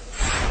Rosenberg.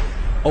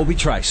 Obi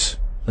Trice.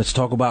 Let's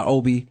talk about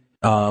Obi,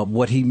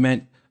 what he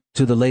meant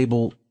to the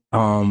label.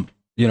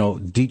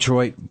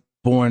 Detroit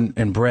born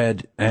and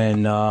bred,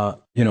 and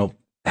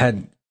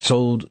had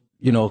sold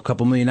a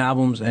couple million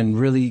albums, and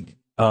really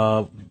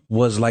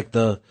was like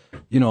a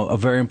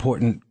very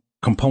important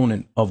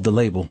component of the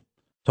label.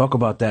 Talk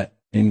about that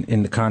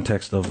in the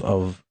context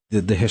of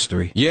the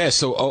history. Yeah,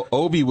 so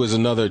Obi was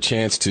another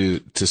chance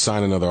to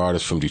sign another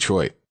artist from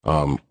Detroit,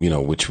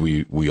 which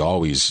we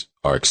always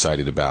are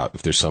excited about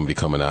if there's somebody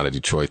coming out of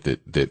Detroit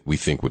that we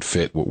think would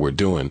fit what we're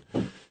doing.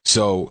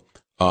 So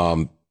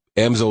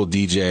M's old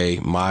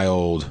DJ, my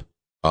old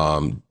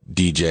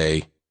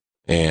DJ,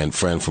 and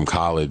friend from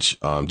college,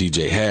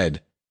 DJ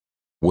Head,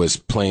 was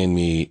playing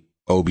me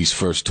Obi's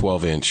first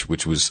 12-inch,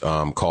 which was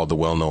called The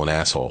Well-Known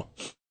Asshole.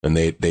 And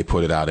they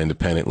put it out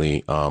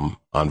independently on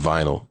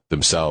vinyl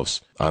themselves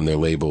on their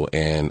label.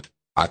 And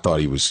I thought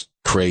he was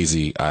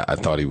crazy. I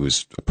thought he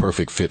was a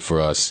perfect fit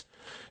for us.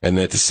 And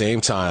at the same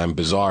time,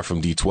 Bizarre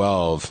from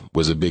D12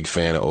 was a big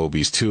fan of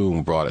Obi's too,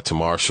 and brought it to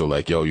Marshall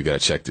like, yo, you got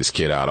to check this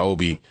kid out,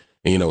 Obi.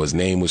 And, his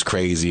name was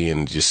crazy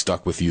and just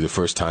stuck with you the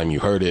first time you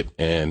heard it.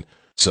 And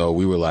so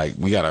we were like,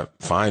 we got to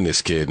find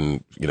this kid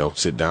and,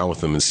 sit down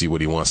with him and see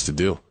what he wants to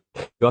do.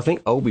 Yo, I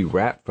think Obi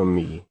rapped from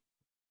me.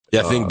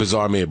 Yeah, I think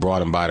Bizarre may have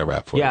brought him by to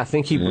rap for him. Yeah, I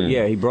think he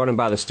brought him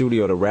by the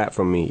studio to rap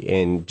from me,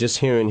 and just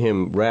hearing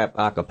him rap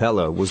a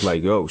cappella was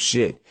like, oh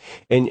shit.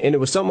 And it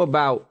was something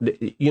about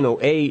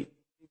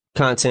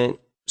content,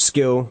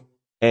 skill,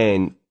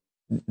 and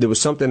there was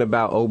something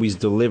about Obi's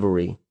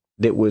delivery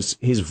that was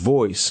his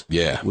voice.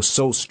 Yeah, was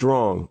so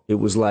strong. It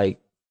was like,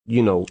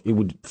 it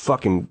would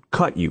fucking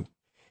cut you.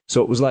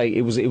 So it was like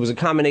it was a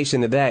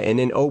combination of that, and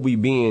then Obi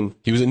being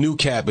he was a new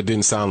cat, but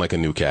didn't sound like a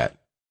new cat.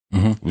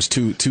 Mm-hmm. It was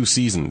too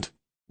seasoned.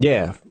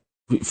 Yeah,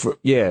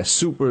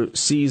 super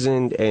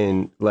seasoned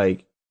and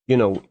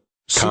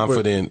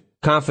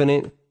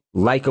confident,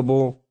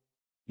 likable.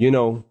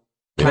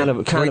 Kind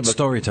of a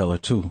storyteller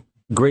too.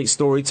 Great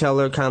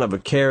storyteller, kind of a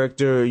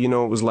character. It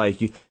was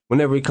like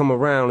whenever he come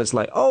around, it's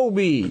like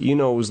Obi. It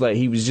was like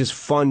he was just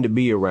fun to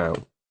be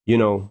around.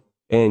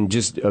 And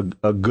just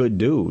a good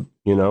dude.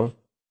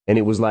 And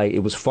it was like it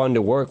was fun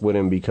to work with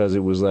him because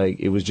it was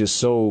like it was just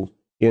so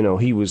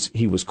he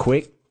was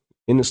quick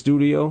in the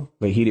studio.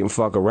 Like he didn't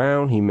fuck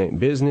around. He meant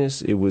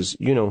business. It was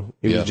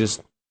was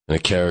just and a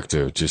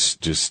character,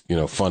 just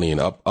funny and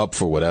up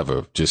for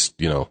whatever.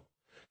 Just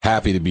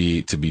happy to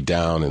be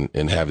down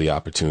and have the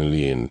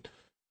opportunity, and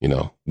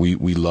we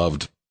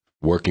loved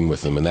working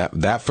with him. And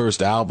that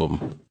first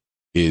album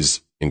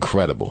is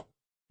incredible.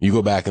 You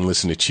go back and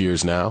listen to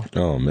Cheers now.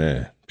 Oh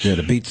man. Yeah,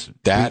 the beats.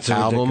 That beats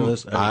album,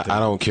 I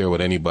don't care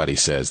what anybody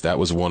says. That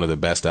was one of the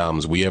best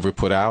albums we ever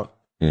put out,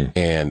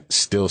 and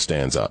still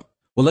stands up.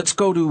 Well, let's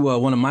go to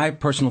one of my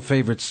personal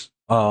favorites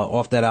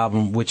off that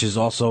album, which is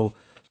also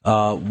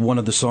one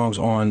of the songs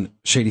on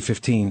Shady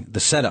 15, The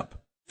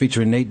Setup,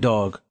 featuring Nate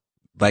Dogg.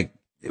 Like,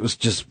 it was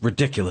just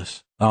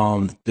ridiculous.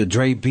 The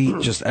Dre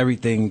beat, just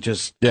everything,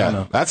 just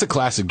that's a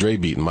classic Dre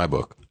beat in my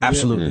book.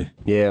 Absolutely,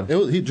 yeah.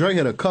 Dre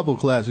had a couple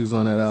classics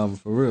on that album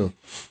for real.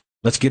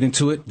 Let's get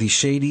into it. The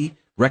Shady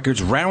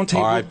Records Roundtable.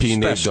 R.I.P.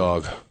 Nate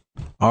Dogg.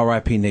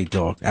 R.I.P. Nate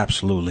Dogg.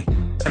 Absolutely.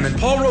 And then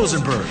Paul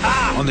Rosenberg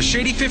on the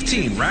Shady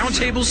 15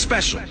 Roundtable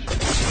Special.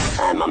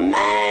 I'm a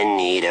man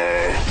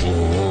eater.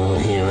 Oh,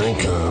 here I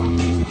come.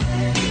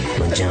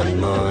 My Johnny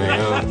boy,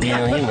 I'll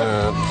peel him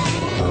up.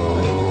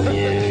 Oh,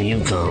 here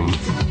you come.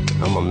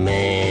 I'm a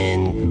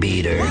man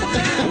beater.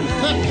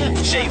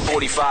 Shade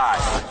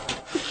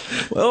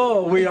 45.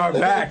 Oh, we are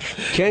back.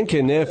 Ken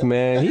Kniff,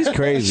 man, he's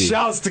crazy.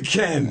 Shouts to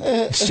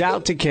Ken.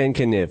 Shout to Ken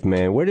Kniff,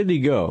 man. Where did he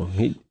go?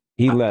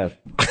 He left.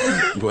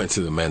 Went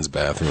to the men's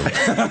bathroom.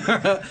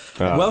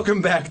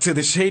 Welcome back to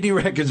the Shady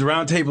Records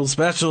Roundtable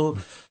Special,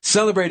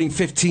 celebrating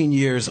 15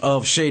 years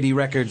of Shady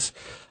Records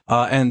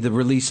and the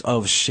release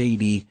of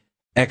Shady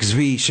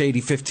XV, Shady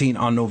 15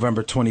 on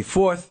November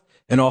 24th,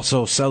 and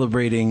also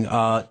celebrating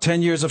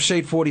 10 years of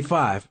Shade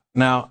 45.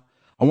 Now,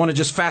 I want to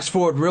just fast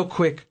forward real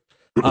quick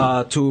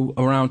to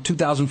around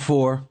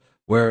 2004,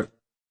 where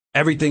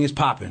everything is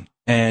popping.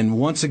 And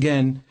once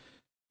again,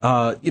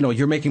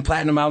 you're making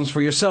platinum albums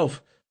for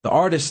yourself. The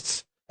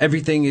artists,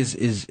 everything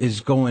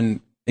is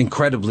going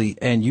incredibly,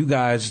 and you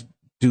guys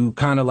do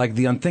kind of like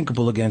the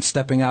unthinkable again,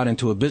 stepping out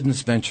into a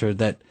business venture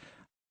that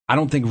I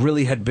don't think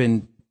really had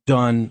been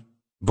done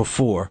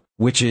before,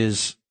 which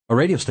is a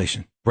radio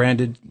station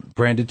branded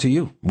to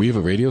you. We have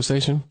a radio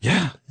station?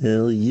 Yeah.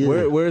 Hell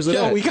yeah. Where's it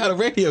at? We got a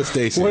radio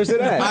station. Where's it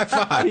at? High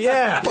five.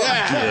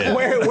 Yeah.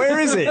 Where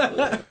is it?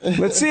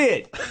 Let's see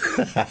it.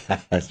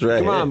 That's right.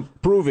 Come on,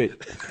 prove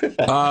it.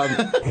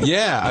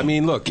 Yeah, I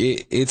mean, look,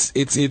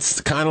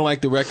 it's kind of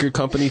like the record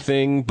company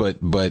thing, but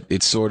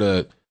it's sort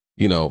of,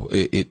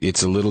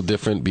 it's a little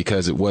different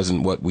because it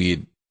wasn't what we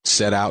had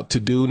set out to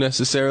do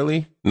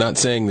necessarily. Not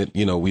saying that,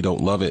 we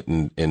don't love it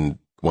and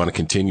want to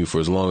continue for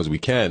as long as we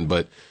can,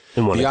 but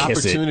the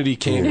opportunity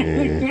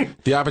came.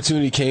 The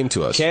opportunity came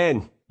to us.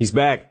 Ken, he's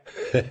back.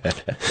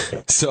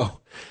 So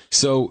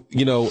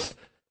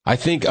I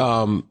think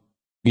some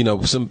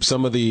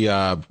of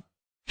the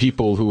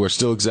people who are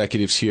still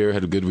executives here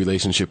had a good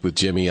relationship with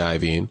Jimmy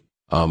Iovine,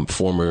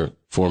 former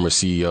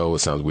CEO. It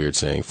sounds weird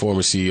saying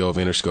former CEO of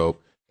Interscope.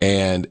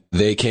 And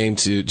they came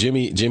to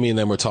Jimmy and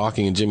them were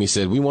talking, and Jimmy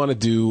said, we want to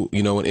do,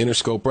 an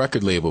Interscope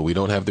record label. We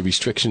don't have the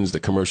restrictions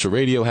that commercial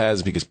radio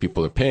has because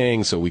people are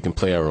paying, so we can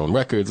play our own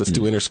records. Let's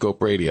do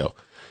Interscope radio.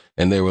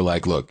 And they were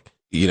like, look,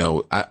 we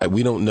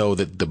don't know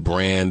that the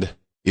brand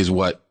is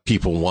what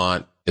people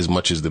want as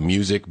much as the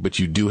music, but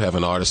you do have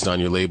an artist on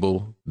your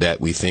label that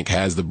we think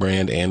has the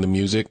brand and the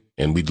music,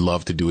 and we'd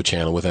love to do a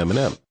channel with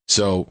Eminem.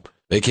 So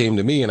they came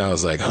to me, and I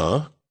was like,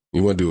 huh?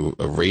 You want to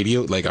do a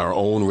radio, like our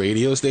own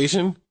radio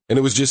station? And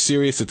it was just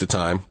Sirius at the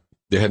time.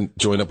 They hadn't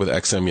joined up with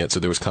XM yet,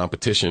 so there was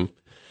competition.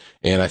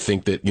 And I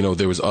think that,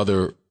 there was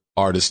other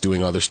artists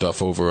doing other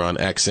stuff over on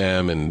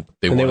XM, and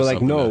they were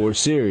like, no, we're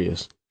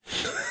serious.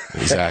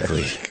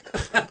 Exactly.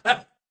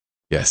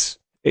 Yes.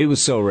 It was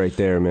so right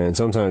there, man.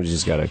 Sometimes you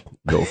just got to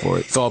go for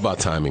it. It's all about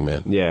timing,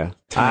 man. Yeah.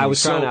 I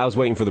was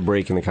waiting for the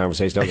break in the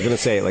conversation. I was going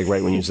to say it like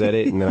right when you said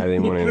it, and then I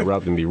didn't want to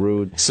interrupt and be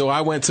rude. So I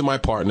went to my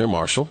partner,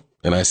 Marshall,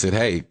 and I said,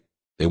 hey,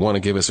 they want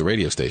to give us a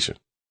radio station.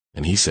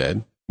 And he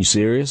said, you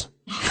serious?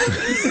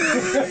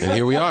 And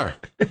here we are.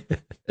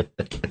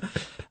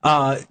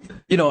 I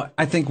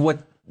think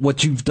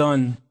what you've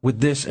done with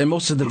this and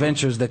most of the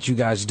ventures that you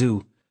guys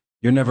do,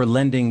 you're never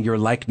lending your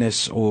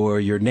likeness or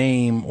your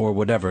name or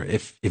whatever.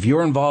 If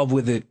you're involved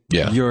with it,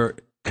 you're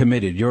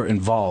committed. You're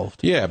involved.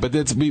 Yeah, but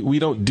we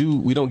don't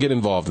get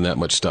involved in that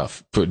much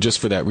stuff for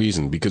that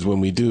reason, because when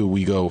we do,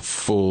 we go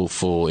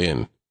full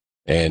in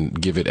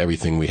and give it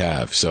everything we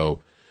have.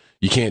 So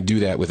you can't do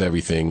that with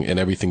everything, and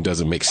everything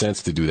doesn't make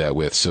sense to do that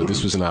with. So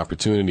this was an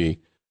opportunity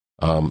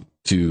to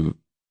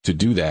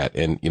do that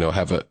and,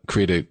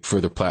 create a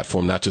further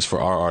platform, not just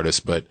for our artists,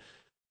 but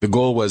the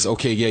goal was,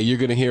 okay, yeah, you're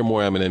going to hear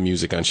more Eminem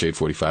music on Shade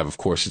 45. Of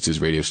course, it's his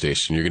radio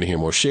station. You're going to hear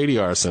more Shady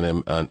artists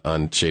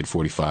on Shade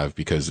 45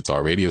 because it's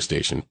our radio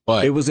station.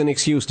 But it was an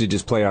excuse to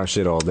just play our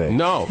shit all day.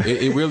 No,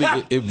 it really,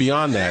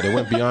 beyond that. It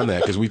went beyond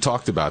that because we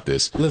talked about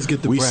this. Let's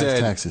get the brass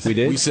taxes. We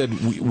did? We said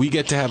we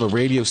get to have a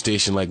radio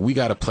station. Like, we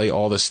got to play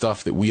all the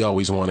stuff that we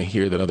always want to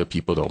hear that other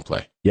people don't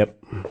play.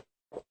 Yep.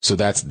 So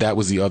that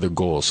was the other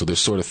goal. So there's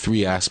sort of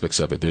three aspects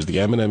of it. There's the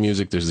Eminem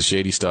music, there's the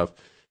Shady stuff,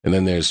 and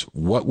then there's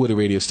what would a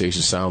radio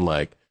station sound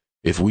like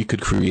if we could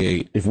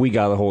create... If we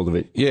got a hold of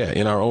it. Yeah,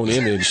 in our own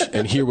image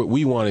and hear what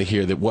we want to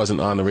hear that wasn't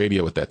on the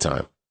radio at that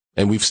time.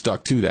 And we've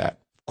stuck to that.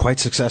 Quite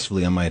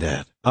successfully, I might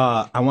add.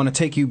 I want to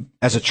take you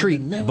as a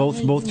treat,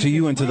 both to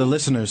you and to the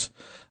listeners.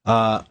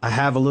 I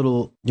have a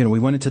little, we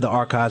went into the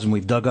archives and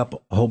we've dug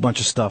up a whole bunch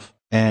of stuff.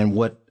 And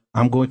what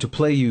I'm going to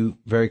play you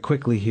very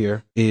quickly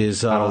here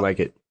is... I don't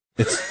like it.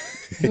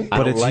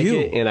 I don't like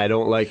it, and I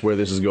don't like where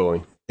this is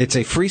going. It's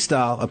a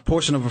freestyle, a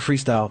portion of a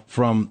freestyle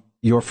from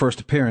your first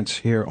appearance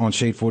here on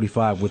Shade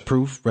 45 with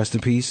Proof, rest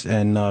in peace,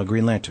 and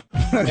Green Lantern.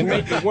 And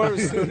make the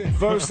worst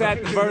verse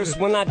at verse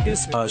when I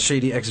dis.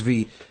 Shady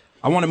XV.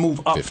 I want to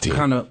move up,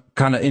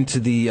 kind of into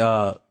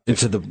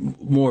the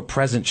more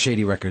present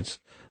Shady records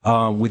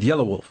with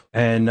Yellow Wolf,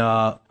 and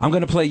I'm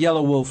gonna play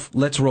Yellow Wolf,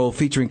 Let's Roll,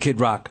 featuring Kid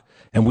Rock,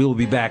 and we will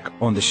be back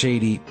on the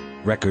Shady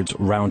Records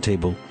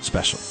Roundtable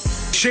Special.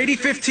 Shady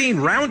 15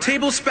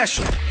 Roundtable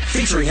Special,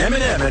 featuring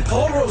Eminem and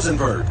Paul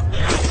Rosenberg.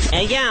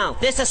 Hey yo,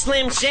 this is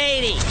Slim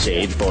Shady.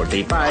 Shade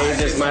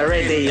 45 is my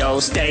radio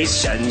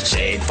station.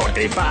 Shade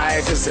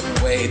 45 is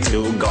the way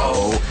to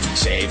go.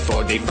 Shade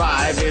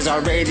 45 is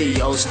our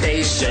radio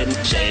station.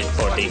 Shade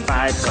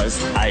 45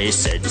 cause I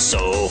said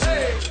so.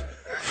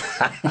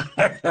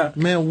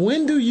 Man,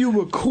 when do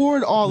you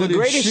record all The of this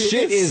greatest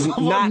shit It's is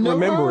something not I've never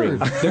remembering.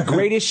 heard. The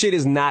greatest shit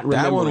is not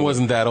remembering. That one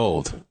wasn't that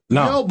old.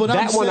 No, but I'm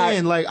That one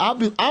saying, like,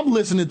 I'm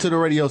listening to the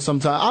radio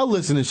sometimes. I'll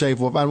listen to Shade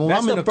 45. When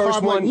That's I'm in the the car, first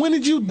I'm like, one- when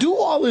did you do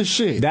all this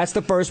shit? That's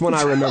the first one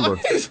I remember.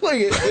 It's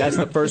like- That's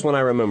the first one I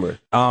remember.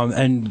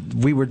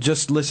 And we were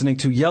just listening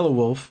to Yellow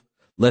Wolf,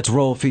 Let's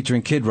Roll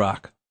featuring Kid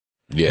Rock.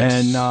 Yes.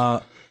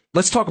 And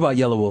let's talk about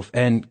Yellow Wolf.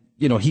 And,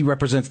 you know, he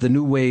represents the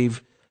new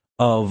wave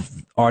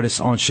of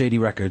artists on Shady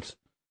Records.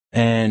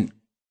 And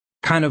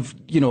kind of,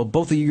 you know,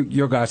 both of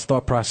your guys'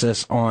 thought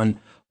process on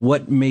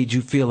what made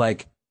you feel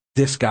like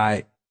this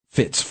guy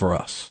fits for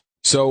us.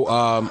 So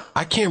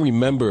I can't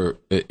remember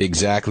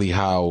exactly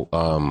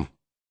how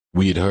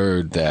we had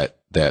heard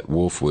that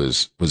Wolf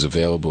was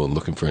available and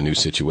looking for a new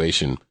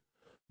situation,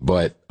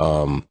 but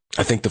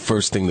I think the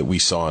first thing that we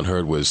saw and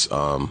heard was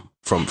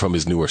from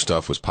his newer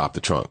stuff was Pop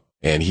the Trunk,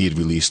 and he had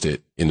released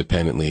it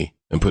independently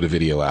and put a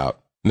video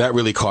out, and that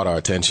really caught our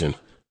attention.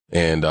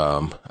 And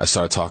I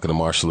started talking to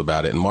Marshall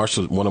about it, and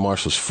one of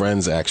Marshall's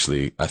friends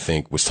actually, I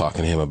think, was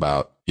talking to him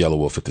about Yellow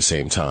Wolf at the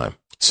same time.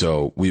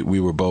 So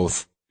we were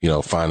both, you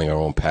know, finding our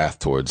own path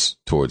towards,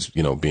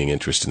 you know, being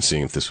interested in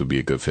seeing if this would be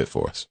a good fit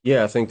for us.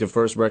 Yeah, I think the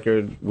first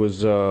record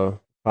was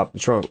Pop the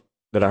Trunk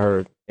that I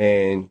heard.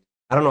 And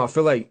I don't know, I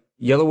feel like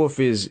Yellow Wolf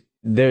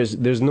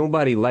there's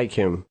nobody like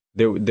him.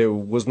 There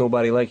was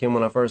nobody like him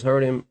when I first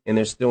heard him, and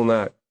there's still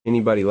not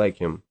anybody like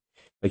him.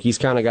 Like, he's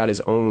kind of got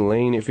his own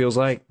lane, it feels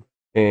like.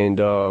 And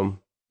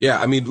yeah,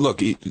 I mean,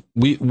 look,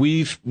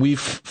 we've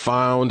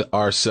found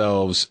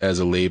ourselves as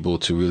a label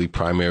to really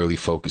primarily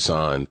focus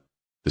on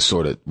the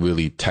sort of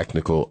really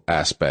technical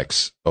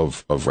aspects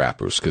of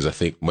rappers, because I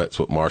think that's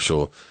what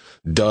Marshall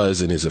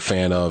does and is a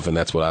fan of, and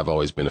that's what I've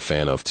always been a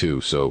fan of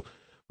too. So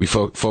we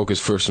focus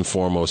first and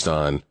foremost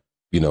on,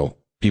 you know,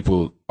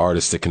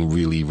 artists that can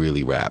really,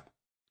 really rap,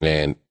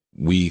 and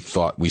we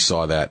thought we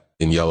saw that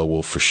in Yellow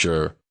Wolf for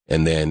sure.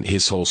 And then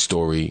his whole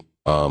story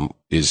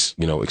is,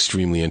 you know,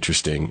 extremely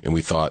interesting, and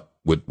we thought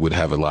would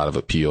have a lot of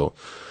appeal.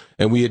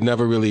 And we had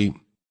never really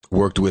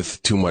worked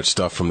with too much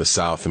stuff from the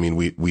South. I mean,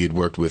 we had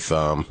worked with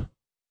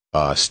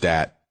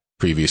Stat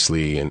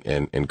previously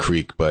and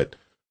Creek, but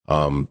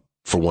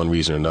for one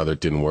reason or another,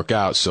 it didn't work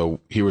out. So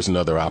here was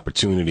another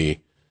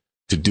opportunity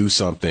to do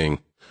something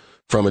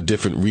from a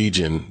different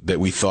region that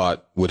we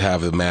thought would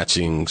have a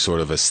matching sort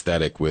of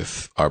aesthetic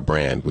with our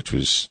brand, which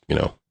was, you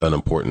know, an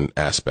important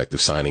aspect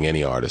of signing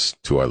any artist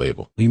to our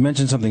label. You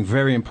mentioned something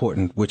very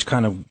important, which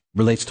kind of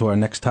relates to our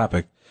next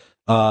topic,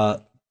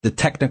 the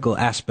technical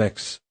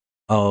aspects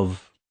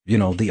of, you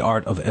know, the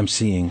art of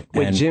emceeing.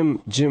 wait, and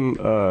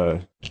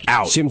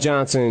Jim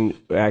Johnson,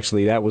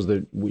 actually, that was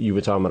you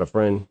were talking about, a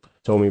friend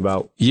told me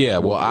about. Yeah,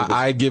 well,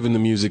 I had given the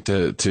music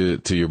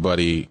to your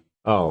buddy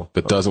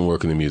that doesn't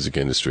work in the music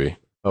industry.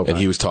 Okay. And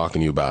he was talking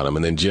to you about him.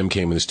 And then Jim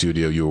came in the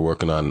studio. You were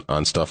working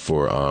on stuff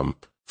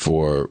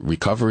for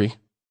Recovery,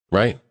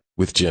 right?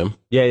 With Jim.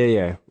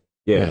 Yeah.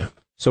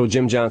 So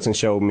Jim Johnson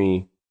showed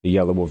me the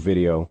Yellow Wolf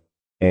video,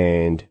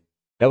 and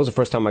that was the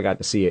first time I got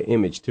to see an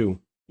image too.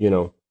 You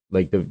know,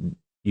 like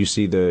you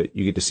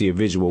get to see a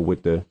visual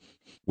with the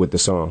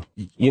song.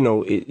 You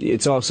know,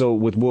 it's also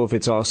with Wolf.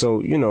 It's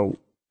also, you know,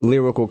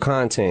 lyrical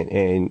content,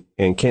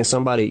 and can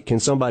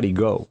somebody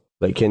go?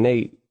 Like, can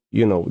they?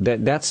 You know,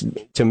 that's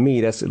to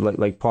me, that's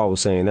like Paul was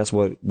saying, that's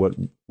what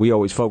we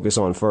always focus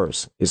on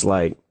first. It's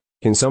like,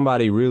 can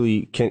somebody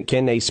really,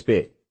 can they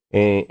spit?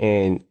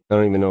 And I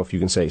don't even know if you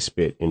can say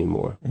spit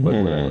anymore, but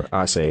whatever,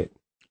 I say it.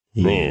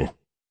 Man.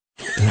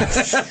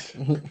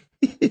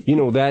 You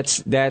know,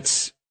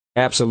 that's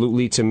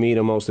absolutely, to me,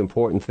 the most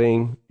important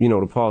thing, you know,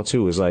 to Paul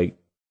too, is like,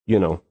 you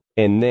know,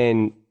 and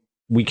then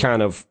we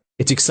kind of,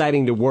 it's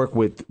exciting to work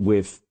with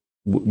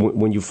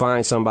when you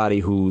find somebody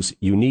who's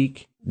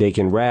unique. They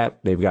can rap,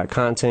 they've got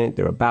content,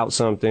 they're about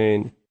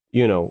something,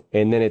 you know,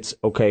 and then it's,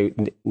 okay,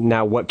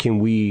 now what can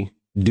we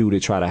do to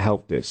try to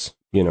help this,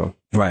 you know?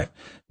 Right.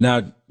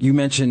 Now, you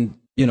mentioned,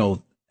 you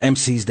know,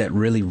 MCs that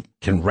really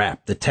can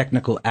rap, the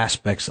technical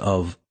aspects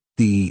of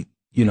the,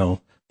 you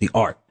know, the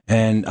art.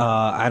 And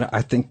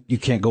I think you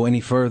can't go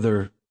any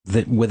further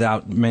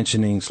without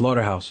mentioning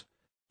Slaughterhouse,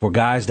 for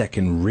guys that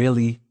can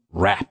really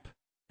rap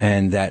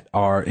and that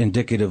are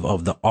indicative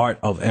of the art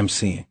of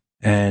MCing.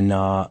 And,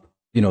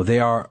 you know, they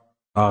are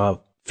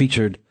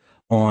featured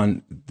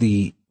on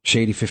the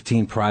Shady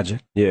 15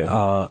 project.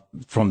 Yeah.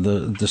 From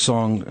the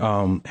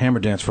song Hammer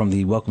Dance from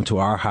the Welcome to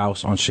Our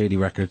House on Shady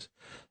Records.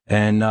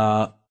 And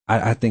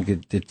I think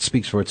it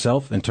speaks for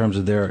itself in terms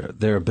of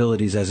their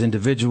abilities as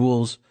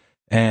individuals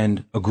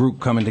and a group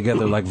coming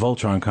together like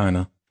Voltron kind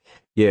of.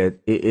 Yeah,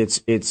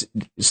 it's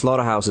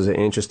Slaughterhouse is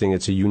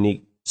it's a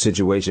unique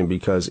situation,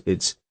 because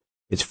it's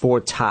 4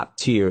 top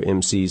tier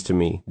MCs to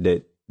me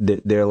that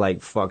they're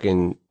like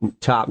fucking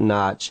top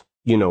notch,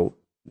 you know.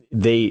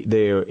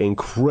 They're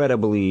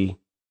incredibly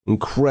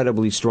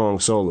incredibly strong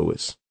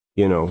soloists,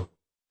 you know,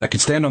 That can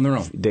stand on their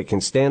own. that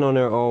can stand on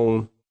their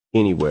own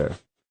anywhere.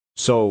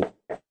 So,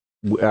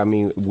 I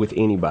mean, with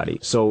anybody.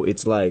 So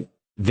it's like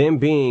them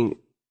being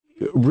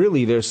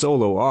really they're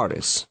solo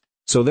artists.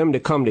 So them to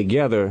come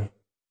together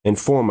and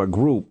form a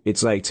group,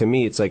 it's like, to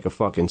me, it's like a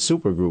fucking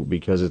super group,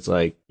 because it's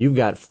like you've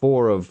got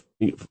four of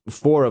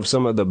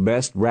some of the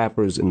best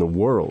rappers in the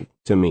world,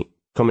 to me,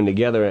 coming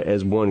together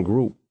as one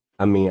group.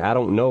 I mean, I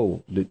don't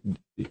know.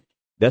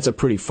 That's a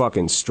pretty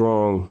fucking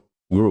strong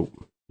group,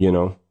 you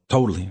know?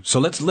 Totally. So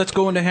let's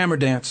go into Hammer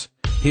Dance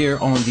here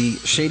on the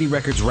Shady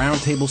Records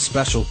Roundtable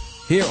Special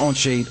here on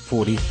Shade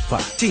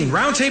 45. Teen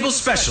Roundtable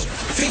Special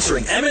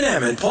featuring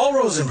Eminem and Paul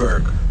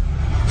Rosenberg.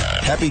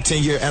 Happy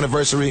 10-year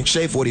anniversary,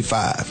 Shade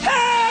 45.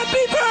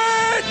 Happy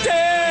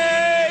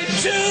birthday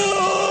to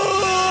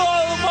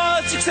all of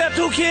us except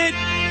who, kid?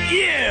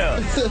 Yeah!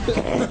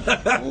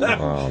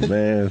 Oh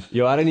man.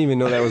 Yo, I didn't even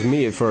know that was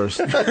me at first.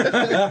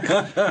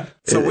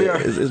 So we are.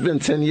 It's been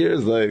 10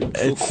 years, like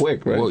so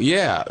quick, right? Well,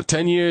 yeah,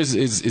 10 years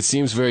it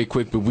seems very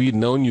quick, but we'd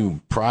known you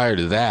prior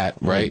to that,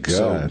 right? God.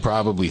 So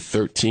probably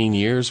 13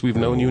 years we've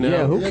known you now.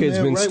 Yeah, who kid's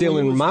man, been right stealing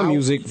when he was my out.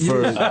 music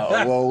for...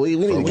 Well, we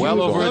didn't well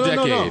keep it over a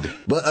going. decade.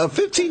 But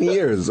 15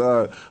 years.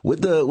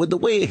 With the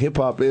way hip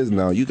hop is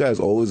now, you guys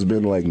always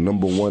been like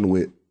number one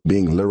with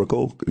being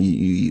lyrical.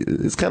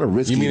 It's kind of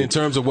risky. You mean in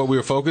terms of what we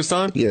were focused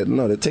on? Yeah,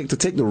 no, to take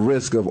the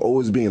risk of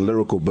always being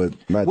lyrical, but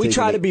not. We taking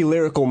try it- to be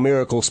lyrical,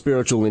 miracle,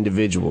 spiritual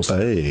individuals.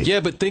 Hey. Yeah,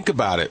 but think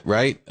about it,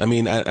 right? I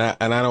mean, and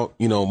I don't,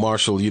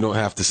 Marshall, you don't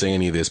have to say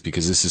any of this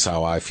because this is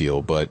how I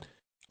feel, but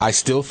I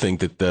still think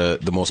that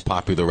the most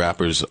popular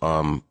rappers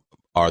are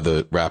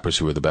the rappers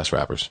who are the best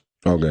rappers.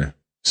 Okay.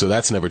 So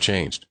that's never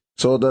changed.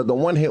 So the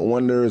one hit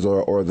wonders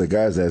or the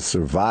guys that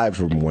survived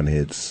from one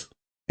hits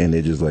and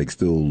they just like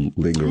still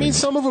lingering. I mean,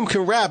 some of them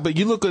can rap, but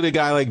you look at a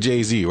guy like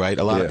Jay-Z, right?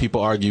 A lot of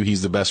people argue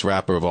he's the best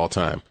rapper of all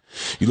time.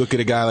 You look at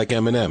a guy like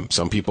Eminem.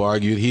 Some people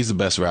argue he's the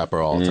best rapper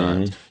of all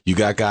time. You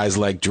got guys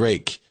like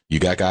Drake. You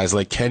got guys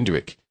like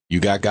Kendrick. You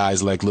got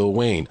guys like Lil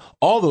Wayne.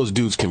 All those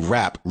dudes can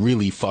rap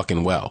really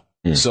fucking well.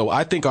 So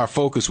I think our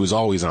focus was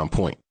always on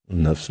point.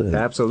 Enough said.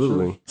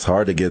 Absolutely. It's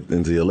hard to get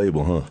into your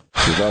label, huh?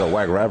 There's a lot of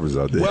whack rappers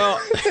out there. Well,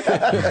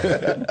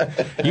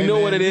 you know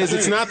what it is?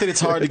 It's not that it's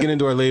hard to get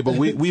into our label.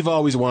 We've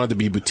always wanted to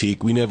be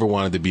boutique. We never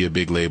wanted to be a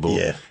big label.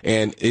 Yeah.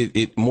 And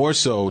it more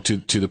so to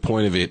the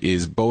point of it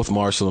is both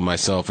Marshall and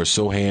myself are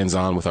so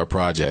hands-on with our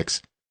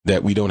projects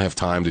that we don't have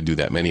time to do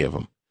that many of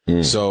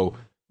them. So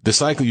the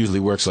cycle usually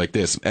works like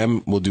this.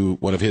 M will do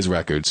one of his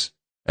records,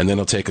 and then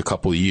he'll take a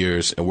couple of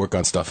years and work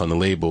on stuff on the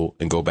label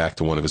and go back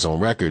to one of his own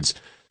records.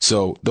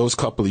 So those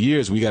couple of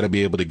years, we got to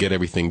be able to get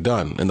everything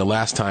done. And the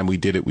last time we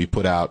did it, we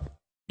put out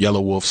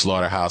Yellow Wolf,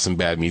 Slaughterhouse, and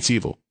Bad Meets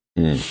Evil.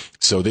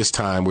 So this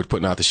time we're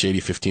putting out the Shady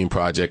 15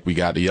 project. We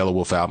got the Yellow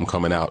Wolf album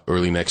coming out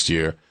early next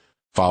year,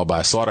 followed by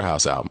a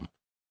Slaughterhouse album.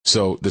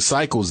 So the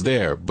cycle's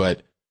there,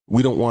 but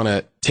we don't want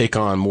to take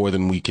on more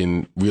than we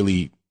can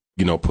really,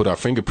 put our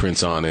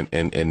fingerprints on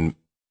and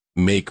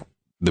make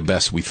the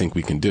best we think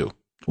we can do.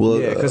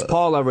 Well, Yeah, because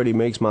Paul already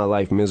makes my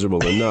life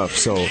miserable enough.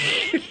 So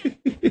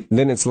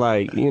then it's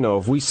like,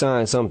 if we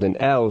sign something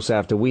else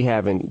after we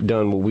haven't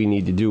done what we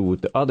need to do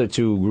with the other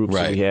two groups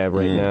that we have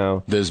right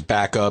now. There's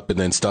backup, and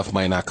then stuff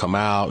might not come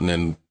out, and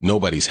then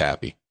nobody's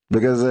happy.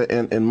 because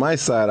in my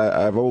side,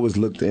 I've always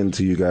looked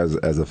into you guys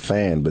as a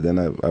fan, but then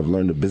I've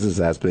learned the business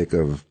aspect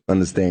of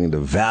understanding the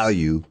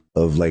value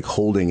of like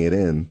holding it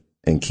in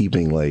and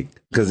keeping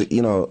because, a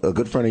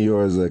good friend of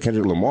yours,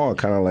 Kendrick Lamar,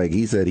 kind of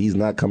he said he's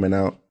not coming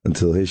out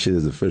until his shit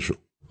is official.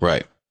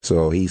 Right.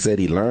 So he said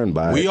he learned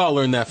by We all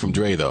learned that from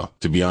Dre, though,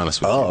 to be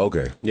honest with you. Oh,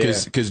 okay.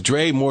 Because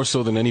Dre, more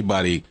so than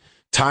anybody,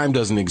 time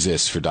doesn't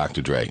exist for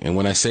Dr. Dre. And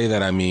when I say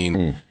that, I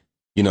mean,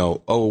 you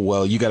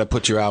got to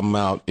put your album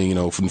out,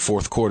 from the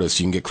fourth quarter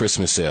so you can get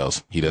Christmas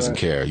sales. He doesn't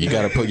care. You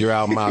got to put your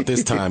album out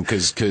this time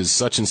because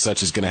such and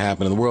such is going to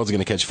happen and the world's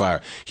going to catch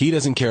fire. He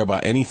doesn't care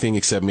about anything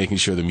except making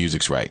sure the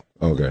music's right.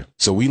 Okay.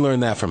 So we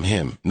learned that from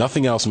him.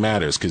 Nothing else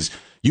matters because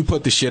you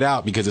put the shit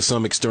out because of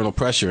some external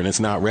pressure and it's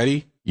not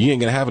ready. You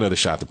ain't going to have another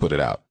shot to put it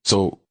out.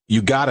 So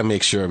you got to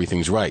make sure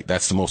everything's right.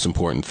 That's the most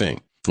important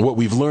thing. What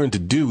we've learned to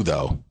do,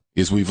 though,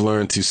 is we've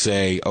learned to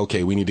say,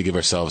 okay, we need to give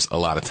ourselves a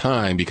lot of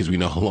time because we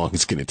know how long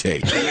it's going to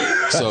take.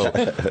 So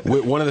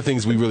one of the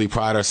things we really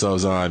pride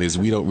ourselves on is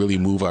we don't really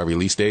move our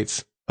release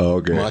dates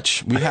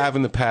much. We have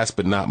in the past,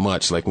 but not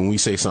much. Like when we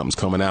say something's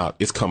coming out,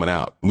 it's coming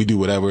out. We do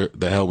whatever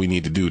the hell we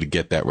need to do to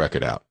get that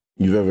record out.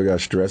 You've ever got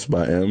stressed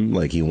by him,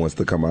 like he wants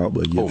to come out,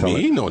 but you're telling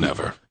me? No,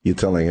 never. You're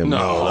telling him, no,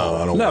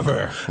 I don't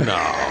never.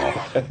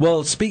 No.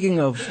 Well,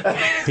 speaking of,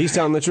 he's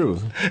telling the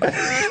truth.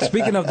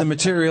 Speaking of the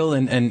material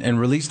and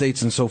release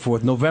dates and so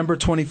forth, November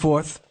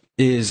 24th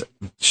is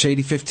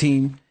Shady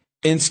 15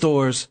 in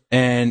stores,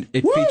 and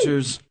it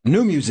features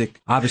new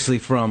music, obviously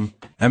from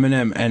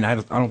Eminem. And I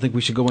don't think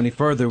we should go any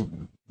further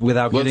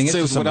without getting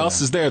into some what of else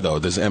that. is there, though?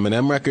 There's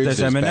Eminem records,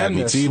 there's Eminem, Bad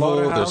Meets there's Evil,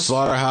 Slaughterhouse, there's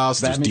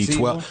Slaughterhouse, Bad there's Meets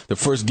Evil. D12. The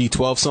first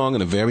D12 song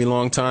in a very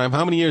long time.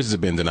 How many years has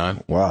it been,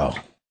 Denon? Wow.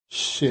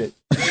 Shit.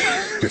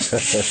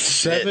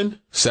 7?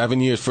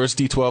 7 years. First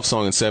D12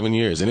 song in 7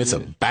 years. And it's a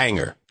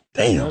banger.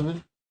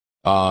 Damn.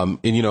 And,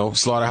 you know,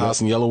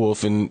 Slaughterhouse and Yellow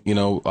Wolf. And, you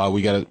know,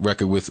 we got a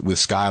record with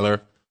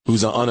Skylar,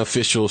 who's an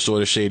unofficial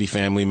sort of Shady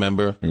family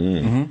member. You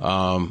Like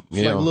a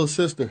know, little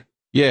sister.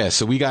 yeah.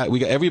 So we got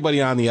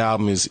everybody on the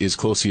album is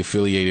closely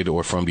affiliated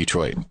or from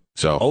Detroit.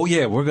 So, Oh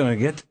yeah, we're gonna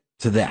get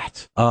to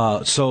that.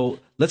 So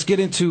let's get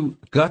into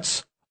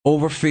Guts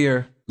Over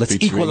Fear. Let's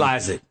Featuring-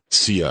 equalize it.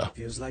 see ya.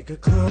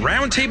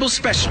 Roundtable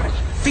Special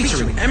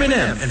featuring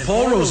Eminem and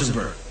Paul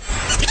Rosenberg.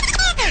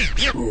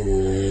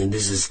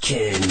 This is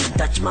Ken.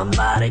 Touch my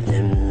body.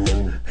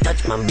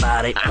 Touch my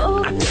body.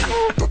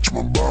 Touch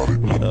my body.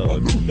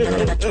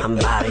 Touch my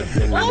body.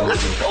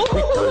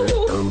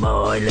 Little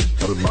boy,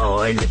 little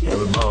boy,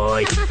 little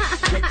boy.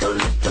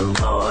 Little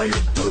boy,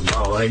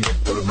 little boy,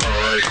 little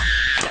boy.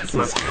 That's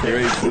my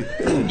crazy.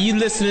 You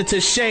listening to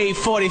Shade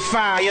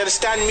 45, you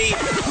understand me?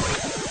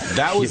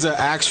 That was an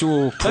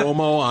actual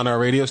promo on our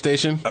radio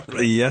station.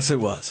 Yes, it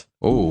was.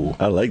 Oh,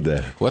 I like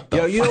that. what the?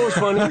 Yo, you know what's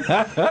funny?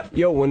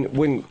 Yo,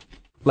 when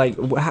like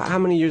how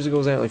many years ago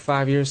was that? Like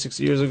 5 years, 6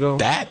 years ago?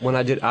 That? When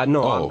I did, I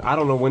know Oh. I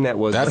don't know when that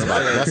was. That's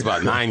but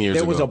about 9 years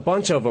there ago. was a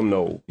bunch of them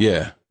though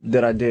Yeah,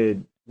 that I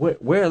did.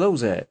 Where are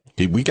those at?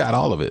 we got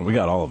all of it. We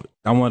got all of it.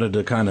 I wanted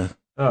to kind of,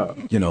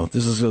 you know,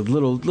 this is a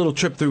little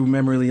trip through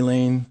memory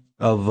lane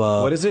of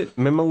What is it?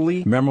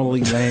 Memory lane.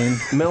 Memory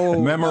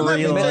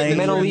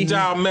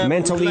lane.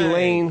 mentally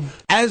lane.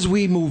 As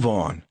we move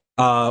on,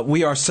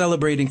 we are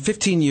celebrating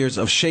 15 years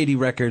of Shady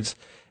Records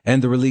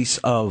and the release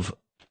of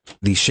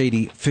the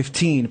Shady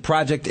 15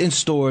 project in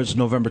stores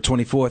November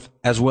 24th,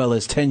 as well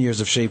as 10 years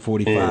of Shade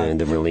 45.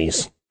 And the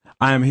release.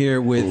 I am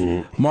here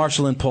with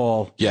Marshall and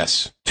Paul,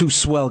 Yes. two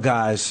swell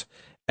guys.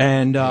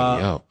 And,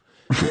 Yo,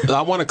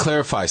 I want to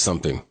clarify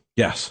something.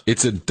 yes.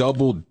 It's a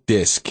double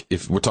disc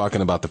if we're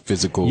talking about the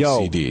physical Yo,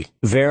 CD.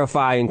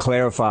 verify and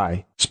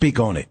clarify. Speak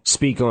on it.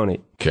 Speak on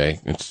it. Okay,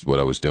 it's what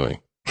I was doing.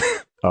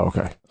 Oh,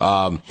 okay.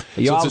 So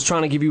Yo, I it's was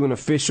trying to give you an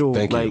official.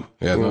 Thank like, you.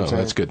 Yeah, know no, what I'm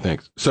saying? that's good.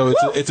 Thanks. So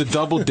it's a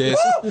double disc.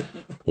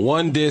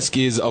 One disc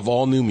is of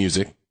all new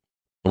music,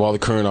 of all the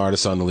current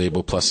artists on the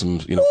label, plus some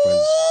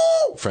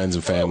friends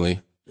and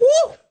family.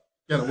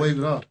 Gotta wave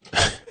it up.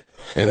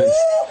 And then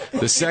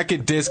the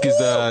second disc is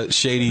the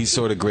Shady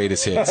sort of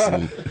greatest hits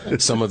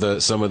and some of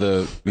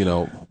the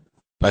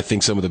I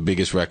think some of the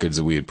biggest records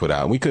that we had put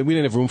out. And we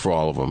didn't have room for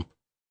all of them,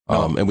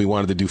 and we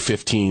wanted to do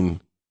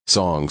 15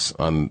 songs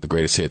on the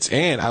greatest hits.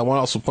 And I want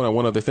to also point out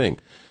one other thing.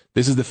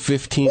 This is the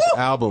 15th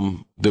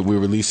album that we're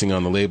releasing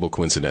on the label,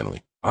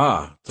 coincidentally.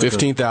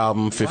 15th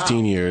album,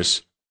 15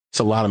 years. It's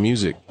a lot of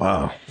music.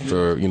 Wow.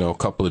 For, a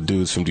couple of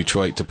dudes from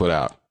Detroit to put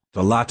out. It's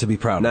a lot to be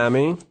proud of. Know what I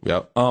mean?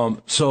 Yep.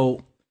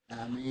 So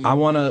I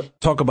want to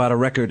talk about a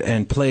record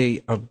and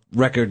play a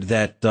record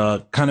that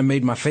kind of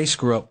made my face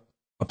screw up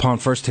upon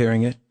first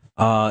hearing it.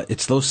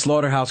 It's those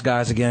Slaughterhouse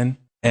guys again,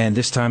 and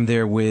this time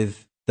they're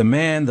with the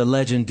man, the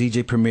legend,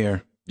 DJ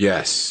Premier.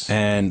 Yes.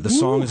 And the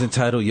song is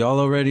entitled "Y'all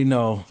Already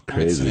Know."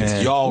 Crazy.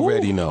 And Y'all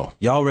already know.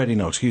 Y'all already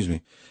know. Excuse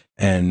me.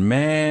 And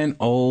man,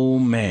 oh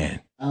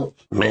man.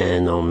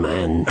 Man, oh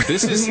man.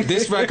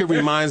 This record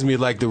reminds me of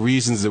like the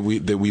reasons that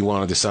we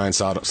wanted to sign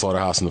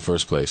Slaughterhouse in the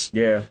first place.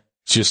 Yeah.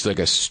 It's just like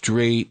a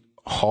straight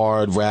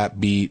hard rap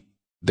beat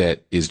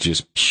that is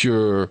just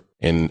pure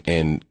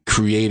and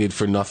created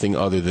for nothing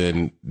other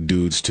than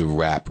dudes to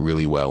rap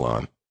really well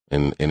on.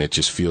 And it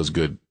just feels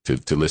good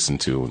to listen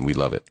to, and we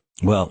love it.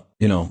 Well,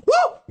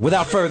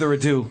 without further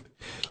ado,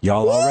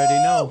 y'all already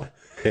know.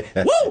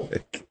 Woo!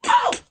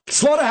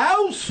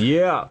 Slaughterhouse.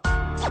 Yeah.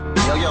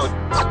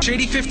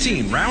 Shady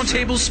 15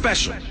 Roundtable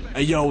Special.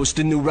 Hey, yo, it's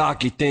the new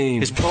Rocky theme.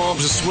 His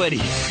palms are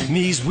sweaty,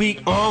 knees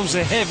weak, arms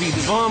are heavy.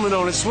 The vomit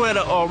on his sweater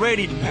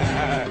already.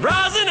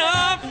 Rising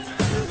up,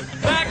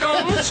 back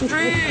on the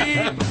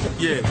street.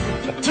 Yeah.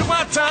 Took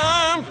my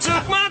time,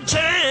 took my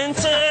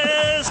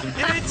chances.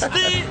 It's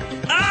the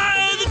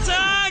eye of the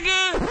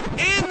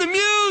tiger in the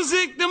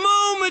music, the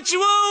moment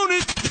you own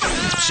it.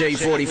 Shade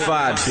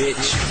 45,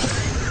 bitch.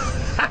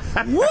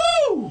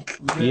 Woo!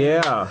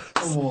 Yeah.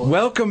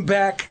 Welcome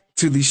back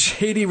to the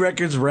Shady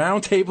Records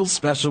Roundtable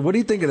Special. What do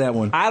you think of that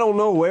one? I don't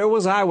know, where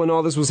was I when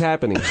all this was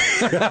happening?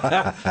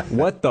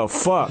 What the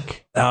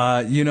fuck?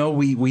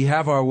 We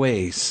have our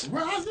ways.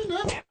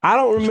 I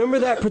don't remember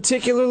that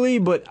particularly,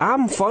 but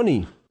I'm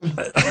funny.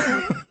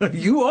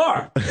 You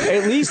are.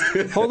 At least,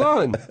 hold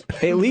on.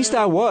 At least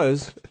I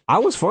was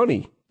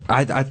funny.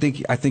 I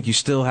think you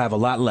still have a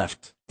lot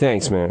left.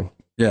 Thanks, man.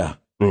 Yeah.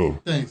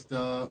 Thanks,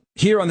 dog.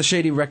 Here on the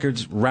Shady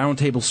Records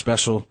Roundtable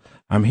Special,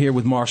 I'm here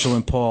with Marshall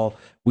and Paul.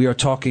 We are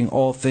talking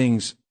all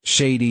things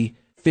Shady,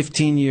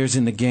 15 years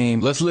in the game.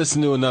 Let's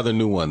listen to another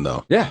new one,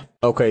 though. Yeah.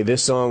 Okay,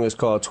 this song is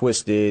called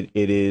Twisted.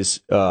 It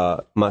is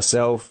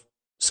myself,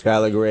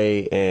 Skylar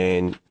Grey,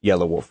 and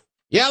Yellow Wolf.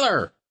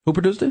 Yeller! Who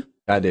produced it?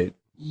 I did.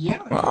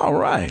 All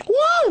right.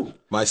 Woo!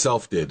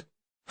 Myself did.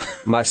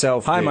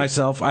 Myself. Hi, did.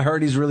 myself. I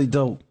heard he's really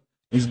dope.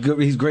 He's good.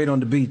 He's great on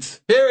the beats.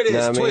 Here it is, Know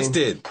what I mean?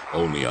 Twisted.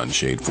 Only on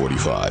Shade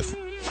 45.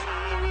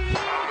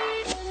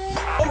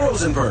 Paul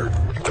Rosenberg.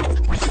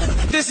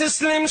 This is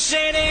Slim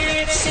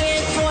Shady.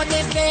 Shade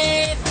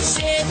 45,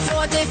 Shade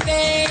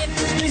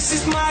 45, This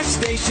is my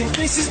station.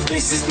 This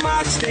is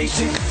my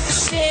station.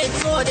 Shade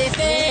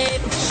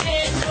 45,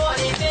 Shade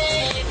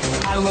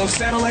 45. I love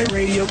satellite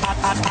radio.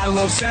 I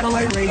love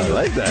satellite radio. I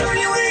like that. Turn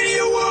your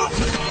radio up.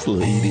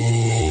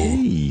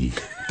 Hey,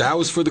 That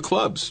was for the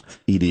clubs.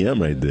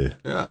 EDM right there.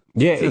 Yeah.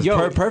 Yeah, It's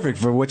yo, perfect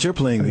for what you're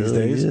playing these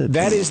days. Yeah.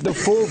 that is the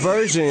full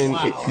version.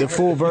 The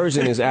full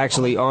version is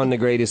actually on the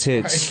greatest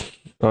hits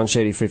on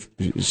Shady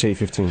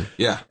 15.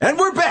 Yeah. And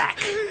we're back.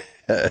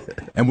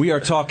 And we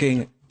are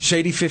talking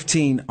Shady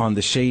 15 on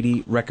the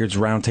Shady Records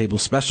Roundtable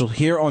Special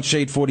here on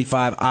Shade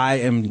 45. I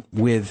am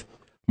with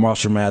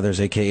Marshall Mathers,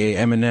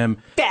 a.k.a. Eminem.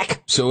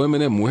 Back, So,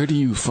 Eminem, where do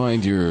you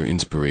find your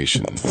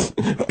inspiration?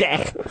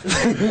 back,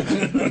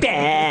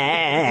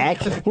 back,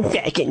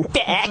 back, and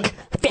back,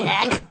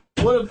 back.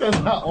 What if that's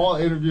how all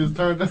interviews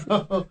turned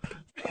out?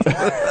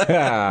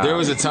 There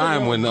was a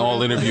time when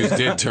all interviews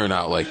did turn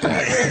out like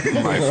that,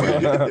 my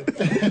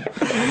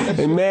friend.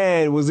 And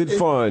man, was it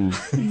fun.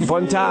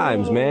 Fun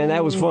times, man.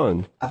 That was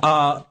fun.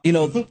 You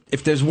know,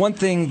 if there's one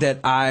thing that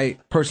I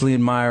personally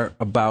admire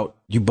about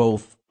you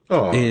both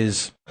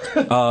is,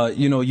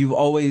 you know, you've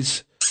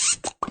always...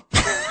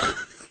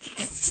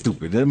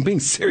 Stupid. I'm being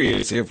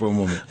serious here for a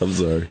moment. I'm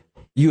sorry.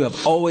 You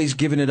have always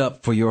given it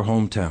up for your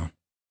hometown.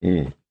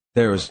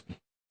 There's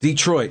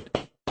Detroit.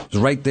 It's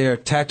right there,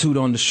 tattooed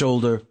on the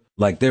shoulder.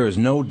 Like, there is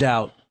no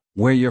doubt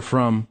where you're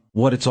from,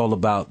 what it's all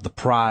about, the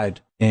pride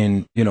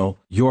in, you know,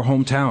 your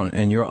hometown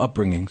and your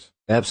upbringings.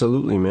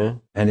 Absolutely,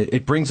 man. And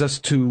it brings us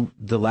to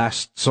the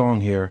last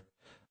song here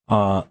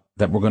that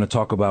we're going to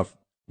talk about,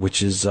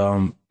 which is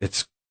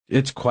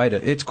it's quite a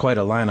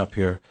lineup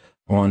here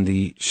on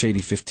the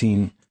Shady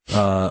 15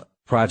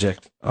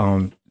 project.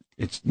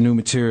 It's new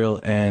material,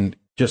 and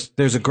just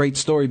there's a great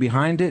story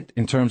behind it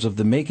in terms of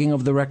the making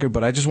of the record,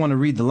 but I just want to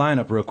read the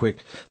lineup real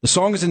quick. The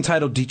song is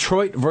entitled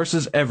Detroit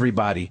versus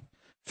Everybody,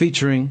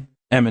 featuring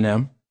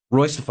Eminem,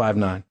 Royce the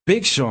 5'9",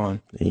 Big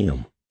Sean,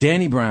 Damn.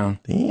 Danny Brown,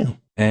 Damn.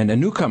 and a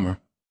newcomer,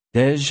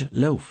 Dej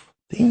Loaf.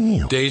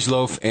 Damn. Dej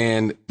Loaf,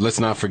 and let's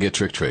not forget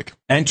Trick Trick.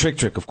 And Trick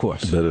Trick, of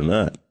course. Better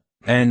not.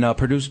 And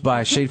produced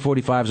by Shade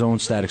 45's own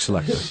Static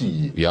Selector.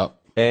 Yep.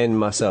 And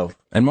myself.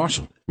 And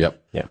Marshall.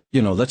 Yep. Yeah.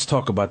 You know, let's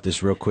talk about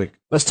this real quick.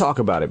 Let's talk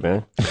about it,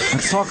 man.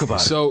 Let's talk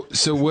about it.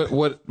 So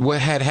what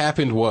had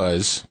happened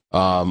was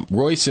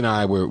Royce and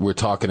I were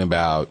talking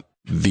about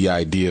the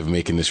idea of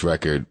making this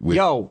record with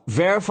Yo,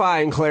 verify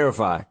and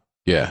clarify.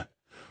 Yeah.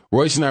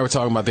 Royce and I were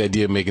talking about the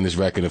idea of making this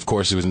record. Of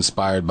course, it was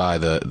inspired by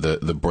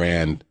the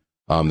brand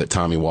that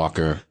Tommy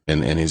Walker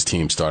and his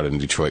team started in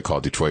Detroit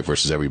called Detroit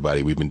versus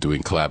Everybody. We've been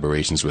doing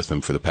collaborations with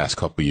them for the past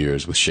couple of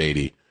years with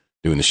Shady,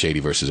 doing the Shady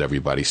versus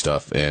Everybody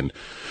stuff. And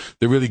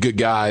they're really good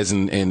guys,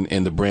 and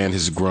the brand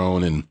has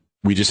grown. And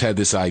we just had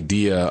this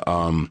idea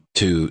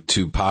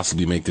to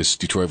possibly make this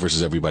Detroit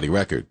versus Everybody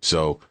record.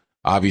 So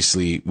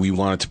obviously we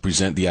wanted to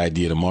present the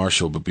idea to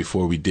Marshall, but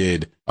before we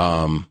did,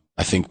 I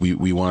think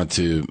we wanted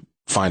to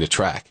find a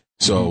track.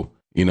 So,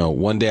 you know,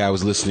 one day I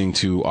was listening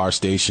to our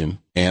station,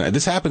 and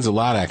this happens a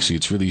lot, actually.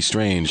 It's really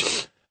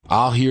strange.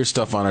 I'll hear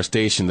stuff on our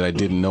station that I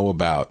didn't know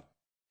about,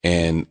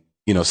 and,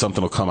 you know,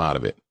 something will come out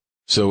of it.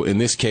 So in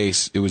this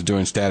case, it was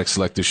during Static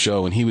Selector's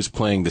show, and he was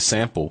playing the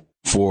sample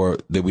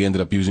that we ended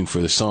up using for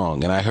the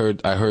song. And I heard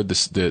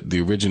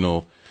the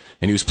original,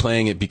 and he was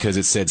playing it because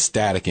it said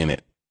static in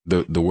it,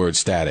 the word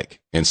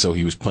static. And so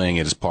he was playing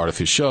it as part of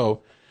his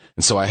show.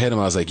 And so I hit him.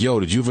 I was like,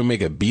 yo, did you ever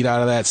make a beat out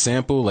of that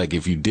sample? Like,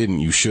 if you didn't,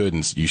 you should,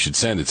 and you should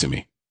send it to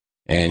me.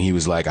 And he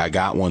was like, I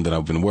got one that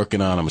I've been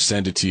working on. I'm gonna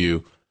send it to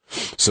you.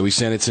 So he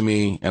sent it to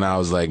me, and I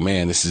was like,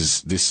 man,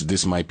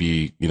 this might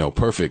be, you know,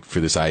 perfect for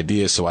this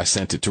idea. So I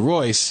sent it to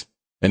Royce,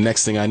 and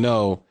next thing I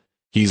know,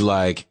 he's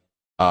like,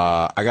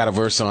 I got a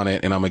verse on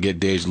it, and I'm gonna get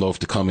Dej Loaf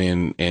to come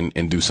in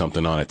and do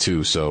something on it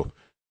too. So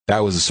that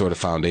was the sort of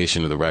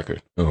foundation of the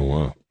record. Oh,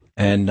 wow.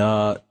 And,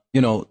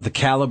 you know, the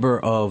caliber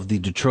of the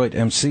Detroit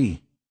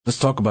MC. Let's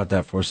talk about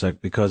that for a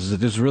sec, because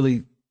there's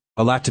really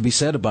a lot to be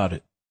said about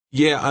it.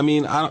 Yeah, I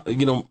mean,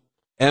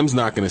 M's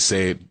not going to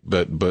say it,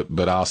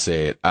 but I'll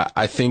say it.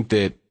 I think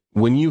that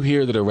when you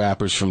hear that a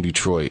rapper's from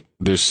Detroit,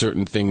 there's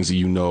certain things that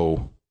you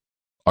know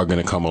are going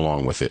to come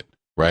along with it,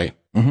 right?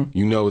 Mm-hmm.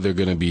 You know they're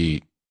going to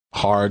be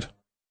hard.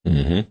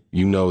 Mm-hmm.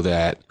 You know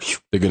that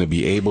they're going to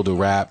be able to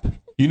rap.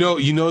 You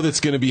know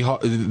that's going to be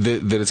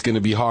that it's going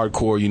to be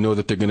hardcore. You know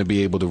that they're going to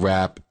be able to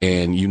rap,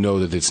 and you know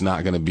that it's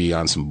not going to be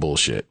on some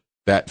bullshit.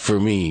 That, for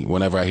me,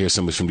 whenever I hear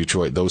somebody from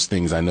Detroit, those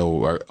things I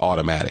know are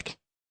automatic,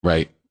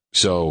 right?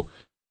 So,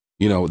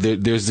 you know,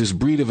 there's this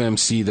breed of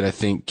MC that I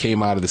think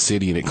came out of the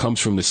city, and it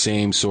comes from the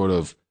same sort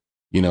of,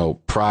 you know,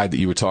 pride that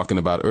you were talking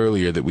about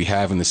earlier that we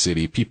have in the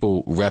city.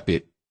 People rep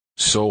it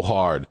so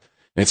hard,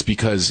 and it's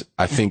because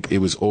I think it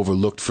was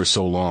overlooked for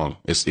so long.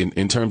 It's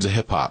in terms of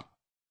hip hop,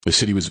 the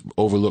city was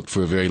overlooked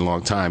for a very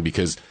long time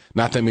because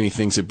not that many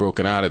things had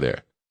broken out of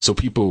there. So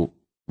people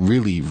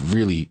really,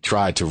 really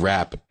tried to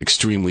rap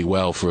extremely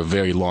well for a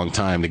very long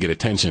time to get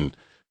attention,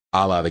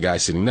 a la the guy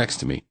sitting next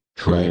to me,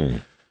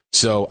 right?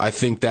 So I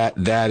think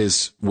that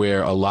is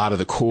where a lot of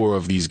the core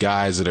of these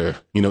guys that are,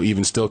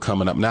 even still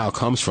coming up now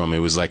comes from. It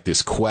was like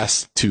this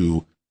quest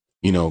to,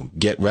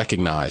 get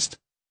recognized,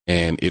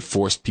 and it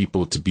forced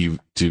people to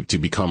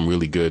become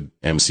really good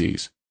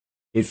MCs.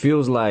 It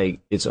feels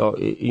like it's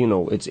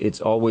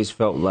always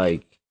felt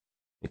like,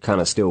 it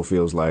kind of still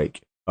feels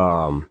like,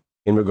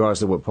 in regards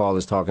to what Paul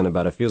is talking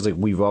about, it feels like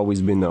we've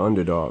always been the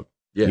underdog.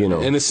 Yeah,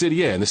 and the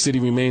city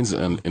remains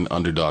an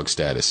underdog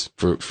status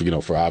for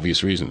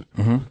obvious reasons.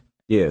 Mm-hmm.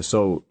 Yeah,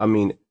 so I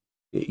mean,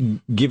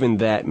 given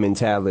that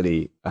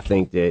mentality, I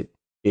think that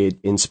it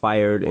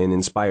inspired and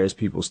inspires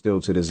people still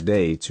to this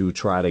day to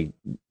try to,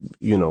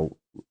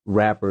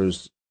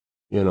 rappers,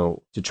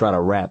 to try to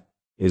rap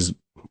as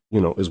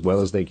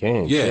well as they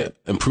can. Yeah,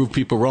 and prove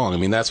people wrong. I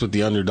mean, that's what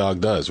the underdog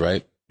does,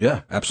 right?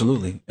 Yeah,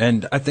 absolutely.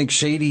 And I think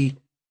Shady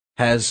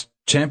has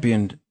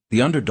championed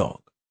the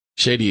underdog.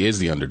 Shady is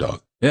the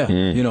underdog.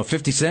 Yeah.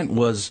 50 Cent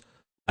was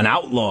an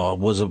outlaw,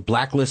 was a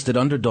blacklisted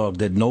underdog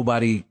that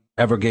nobody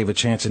ever gave a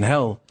chance in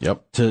hell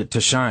to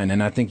shine.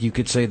 And I think you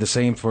could say the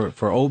same for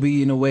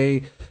Obi in a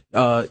way,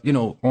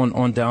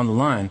 on down the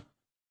line.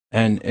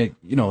 And it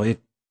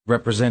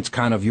represents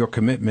kind of your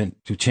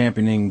commitment to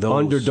championing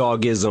those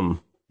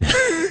underdogism.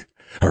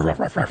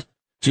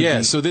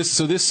 Yeah. So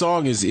this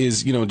song is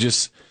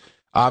just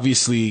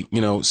obviously,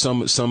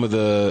 some of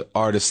the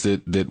artists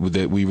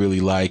that we really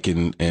like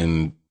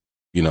and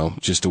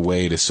just a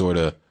way to sort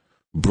of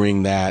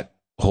bring that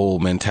whole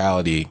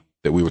mentality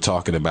that we were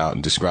talking about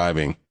and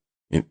describing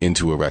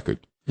into a record.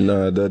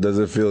 No, does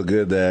it feel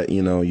good that,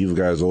 you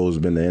guys always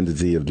been the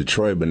entity of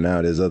Detroit, but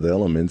now there's other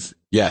elements?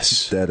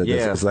 Yes.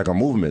 It's like a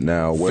movement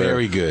now. Where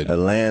very good.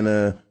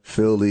 Atlanta,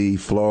 Philly,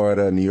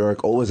 Florida, New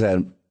York always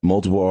had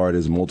multiple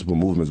artists, multiple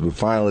movements, but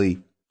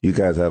finally you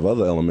guys have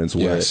other elements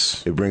where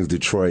it brings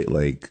Detroit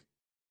like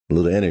a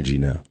little energy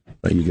now.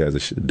 Like you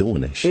guys are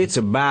doing that shit. It's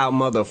about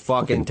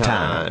motherfucking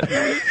time.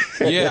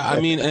 Yeah, I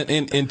mean,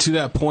 and to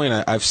that point,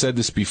 I've said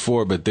this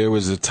before, but there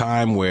was a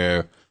time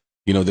where,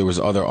 there was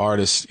other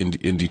artists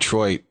in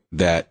Detroit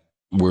that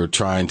were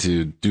trying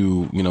to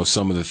do,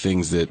 some of the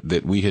things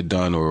that we had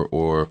done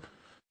or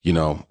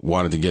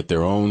wanted to get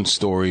their own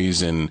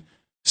stories. And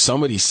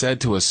somebody said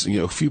to us,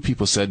 a few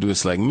people said to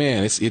us like,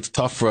 man, it's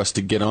tough for us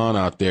to get on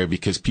out there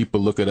because people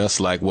look at us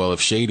like, well,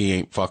 if Shady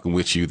ain't fucking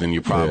with you, then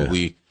you're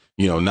probably,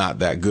 not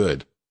that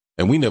good.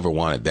 And we never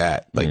wanted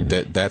that. Like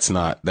that's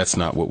not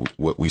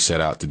what we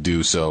set out to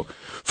do. So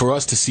for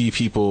us to see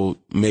people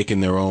making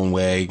their own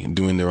way,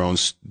 doing their own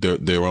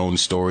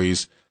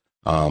stories,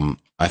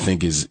 I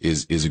think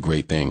is a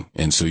great thing.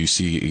 And so you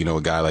see,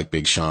 a guy like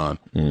Big Sean,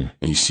 and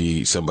you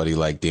see somebody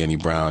like Danny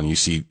Brown, you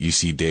see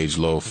Dej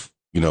Loaf,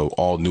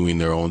 all doing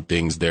their own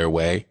things their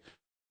way.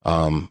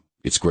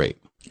 It's great.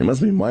 It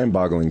must be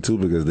mind-boggling too,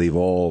 because they've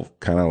all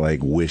kind of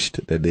like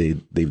wished that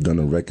they've done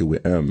a record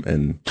with M.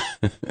 And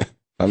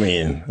I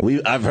mean,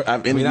 I've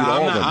interviewed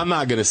all of them. I'm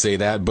not gonna say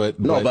that, but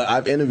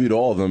I've interviewed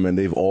all of them, and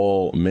they've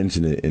all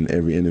mentioned it in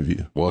every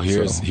interview. Well,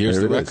 here's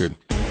the record.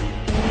 Tell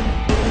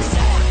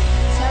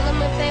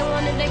them if they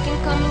want it, they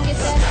can come and get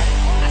that.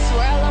 I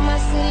swear I love my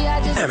city,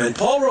 I just... And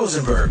Paul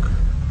Rosenberg.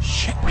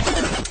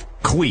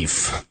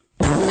 Queef.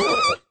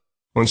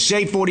 On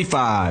Shade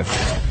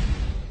 45.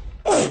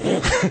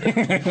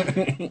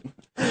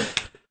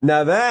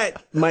 Now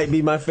that might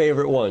be my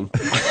favorite one.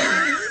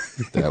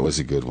 That was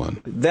a good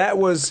one. That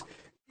was,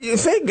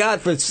 thank God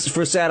for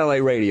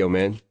satellite radio,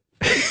 man.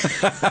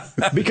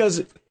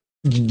 Because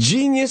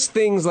genius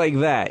things like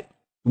that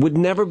would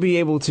never be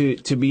able to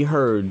be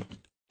heard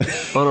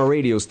on a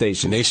radio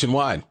station.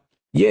 Nationwide.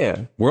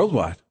 Yeah.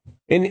 worldwide.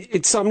 And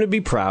it's something to be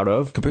proud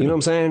of. You know what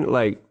I'm saying?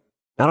 Like,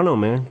 I don't know,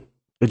 man.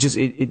 It just,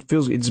 it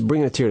feels, it's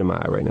bringing a tear to my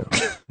eye right now.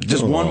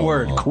 Just one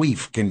word,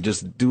 queef, can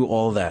just do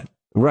all that.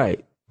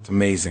 Right. It's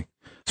amazing.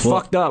 It's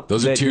fucked up.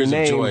 Those are that tears your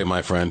of name, joy,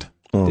 my friend.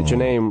 That your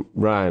name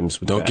rhymes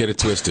with Don't that. get it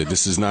twisted.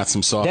 This is not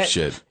some soft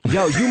shit.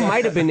 Yo, you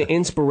might have been the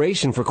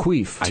inspiration for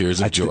Queef.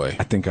 Tears of joy.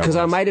 I think Because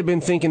I might have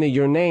been thinking of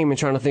your name and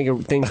trying to think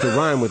of things to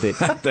rhyme with it.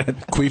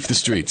 Queef the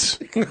streets.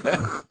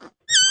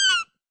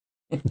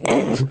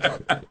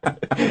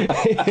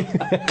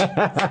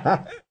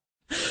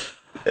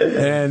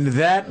 And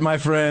that, my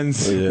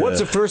friends. What's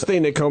the first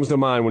thing that comes to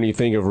mind when you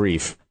think of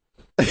Reef?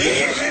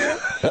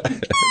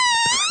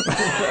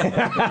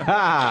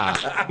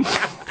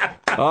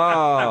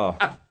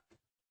 Oh.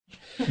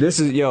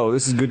 This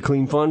is good,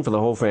 clean fun for the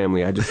whole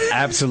family.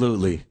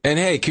 Absolutely. And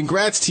hey,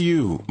 congrats to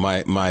you,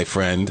 my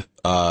friend,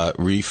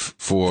 Reef,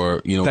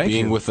 for, Thank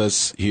being you. with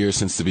us here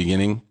since the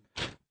beginning.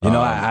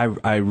 I really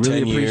 10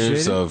 appreciate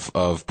years it.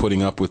 of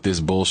putting up with this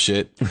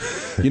bullshit.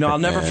 I'll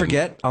never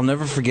forget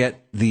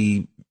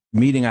the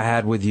meeting I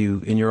had with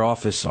you in your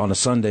office on a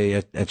Sunday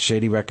at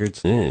Shady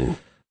Records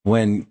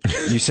when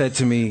you said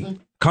to me,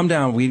 come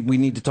down, we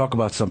need to talk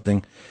about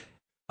something.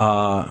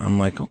 I'm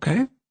like,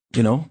 okay,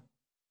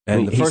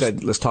 And he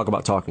said, let's talk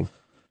about talking.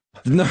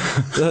 No,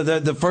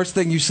 the first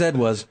thing you said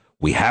was,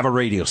 we have a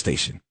radio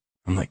station.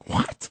 I'm like,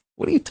 what?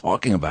 What are you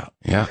talking about?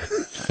 Yeah.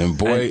 And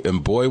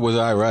boy, was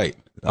I right.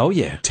 Oh,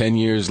 yeah. 10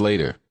 years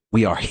later.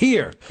 We are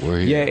here. We're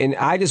here. Yeah, and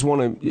I just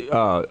want to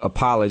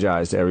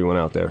apologize to everyone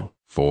out there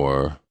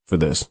for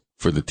this.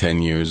 For the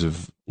 10 years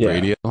of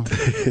radio?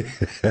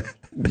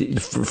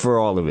 for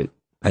all of it.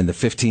 And the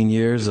 15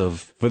 years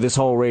of... For this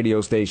whole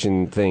radio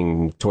station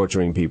thing,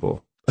 torturing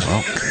people.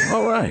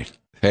 All right.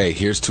 Hey,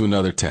 here's to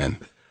another 10.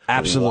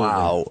 Absolutely.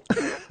 Wow.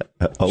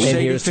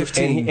 Shady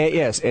 15.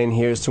 And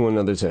here's to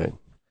another 10.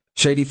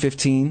 Shady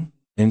 15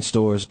 in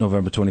stores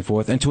November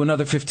 24th. And to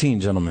another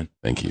 15, gentlemen.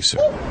 Thank you, sir.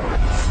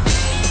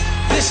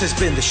 This has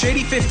been the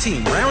Shady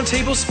 15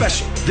 Roundtable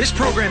Special. This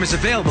program is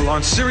available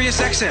on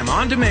SiriusXM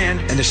On Demand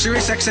and the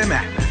SiriusXM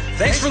app.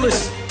 Thanks for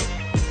listening.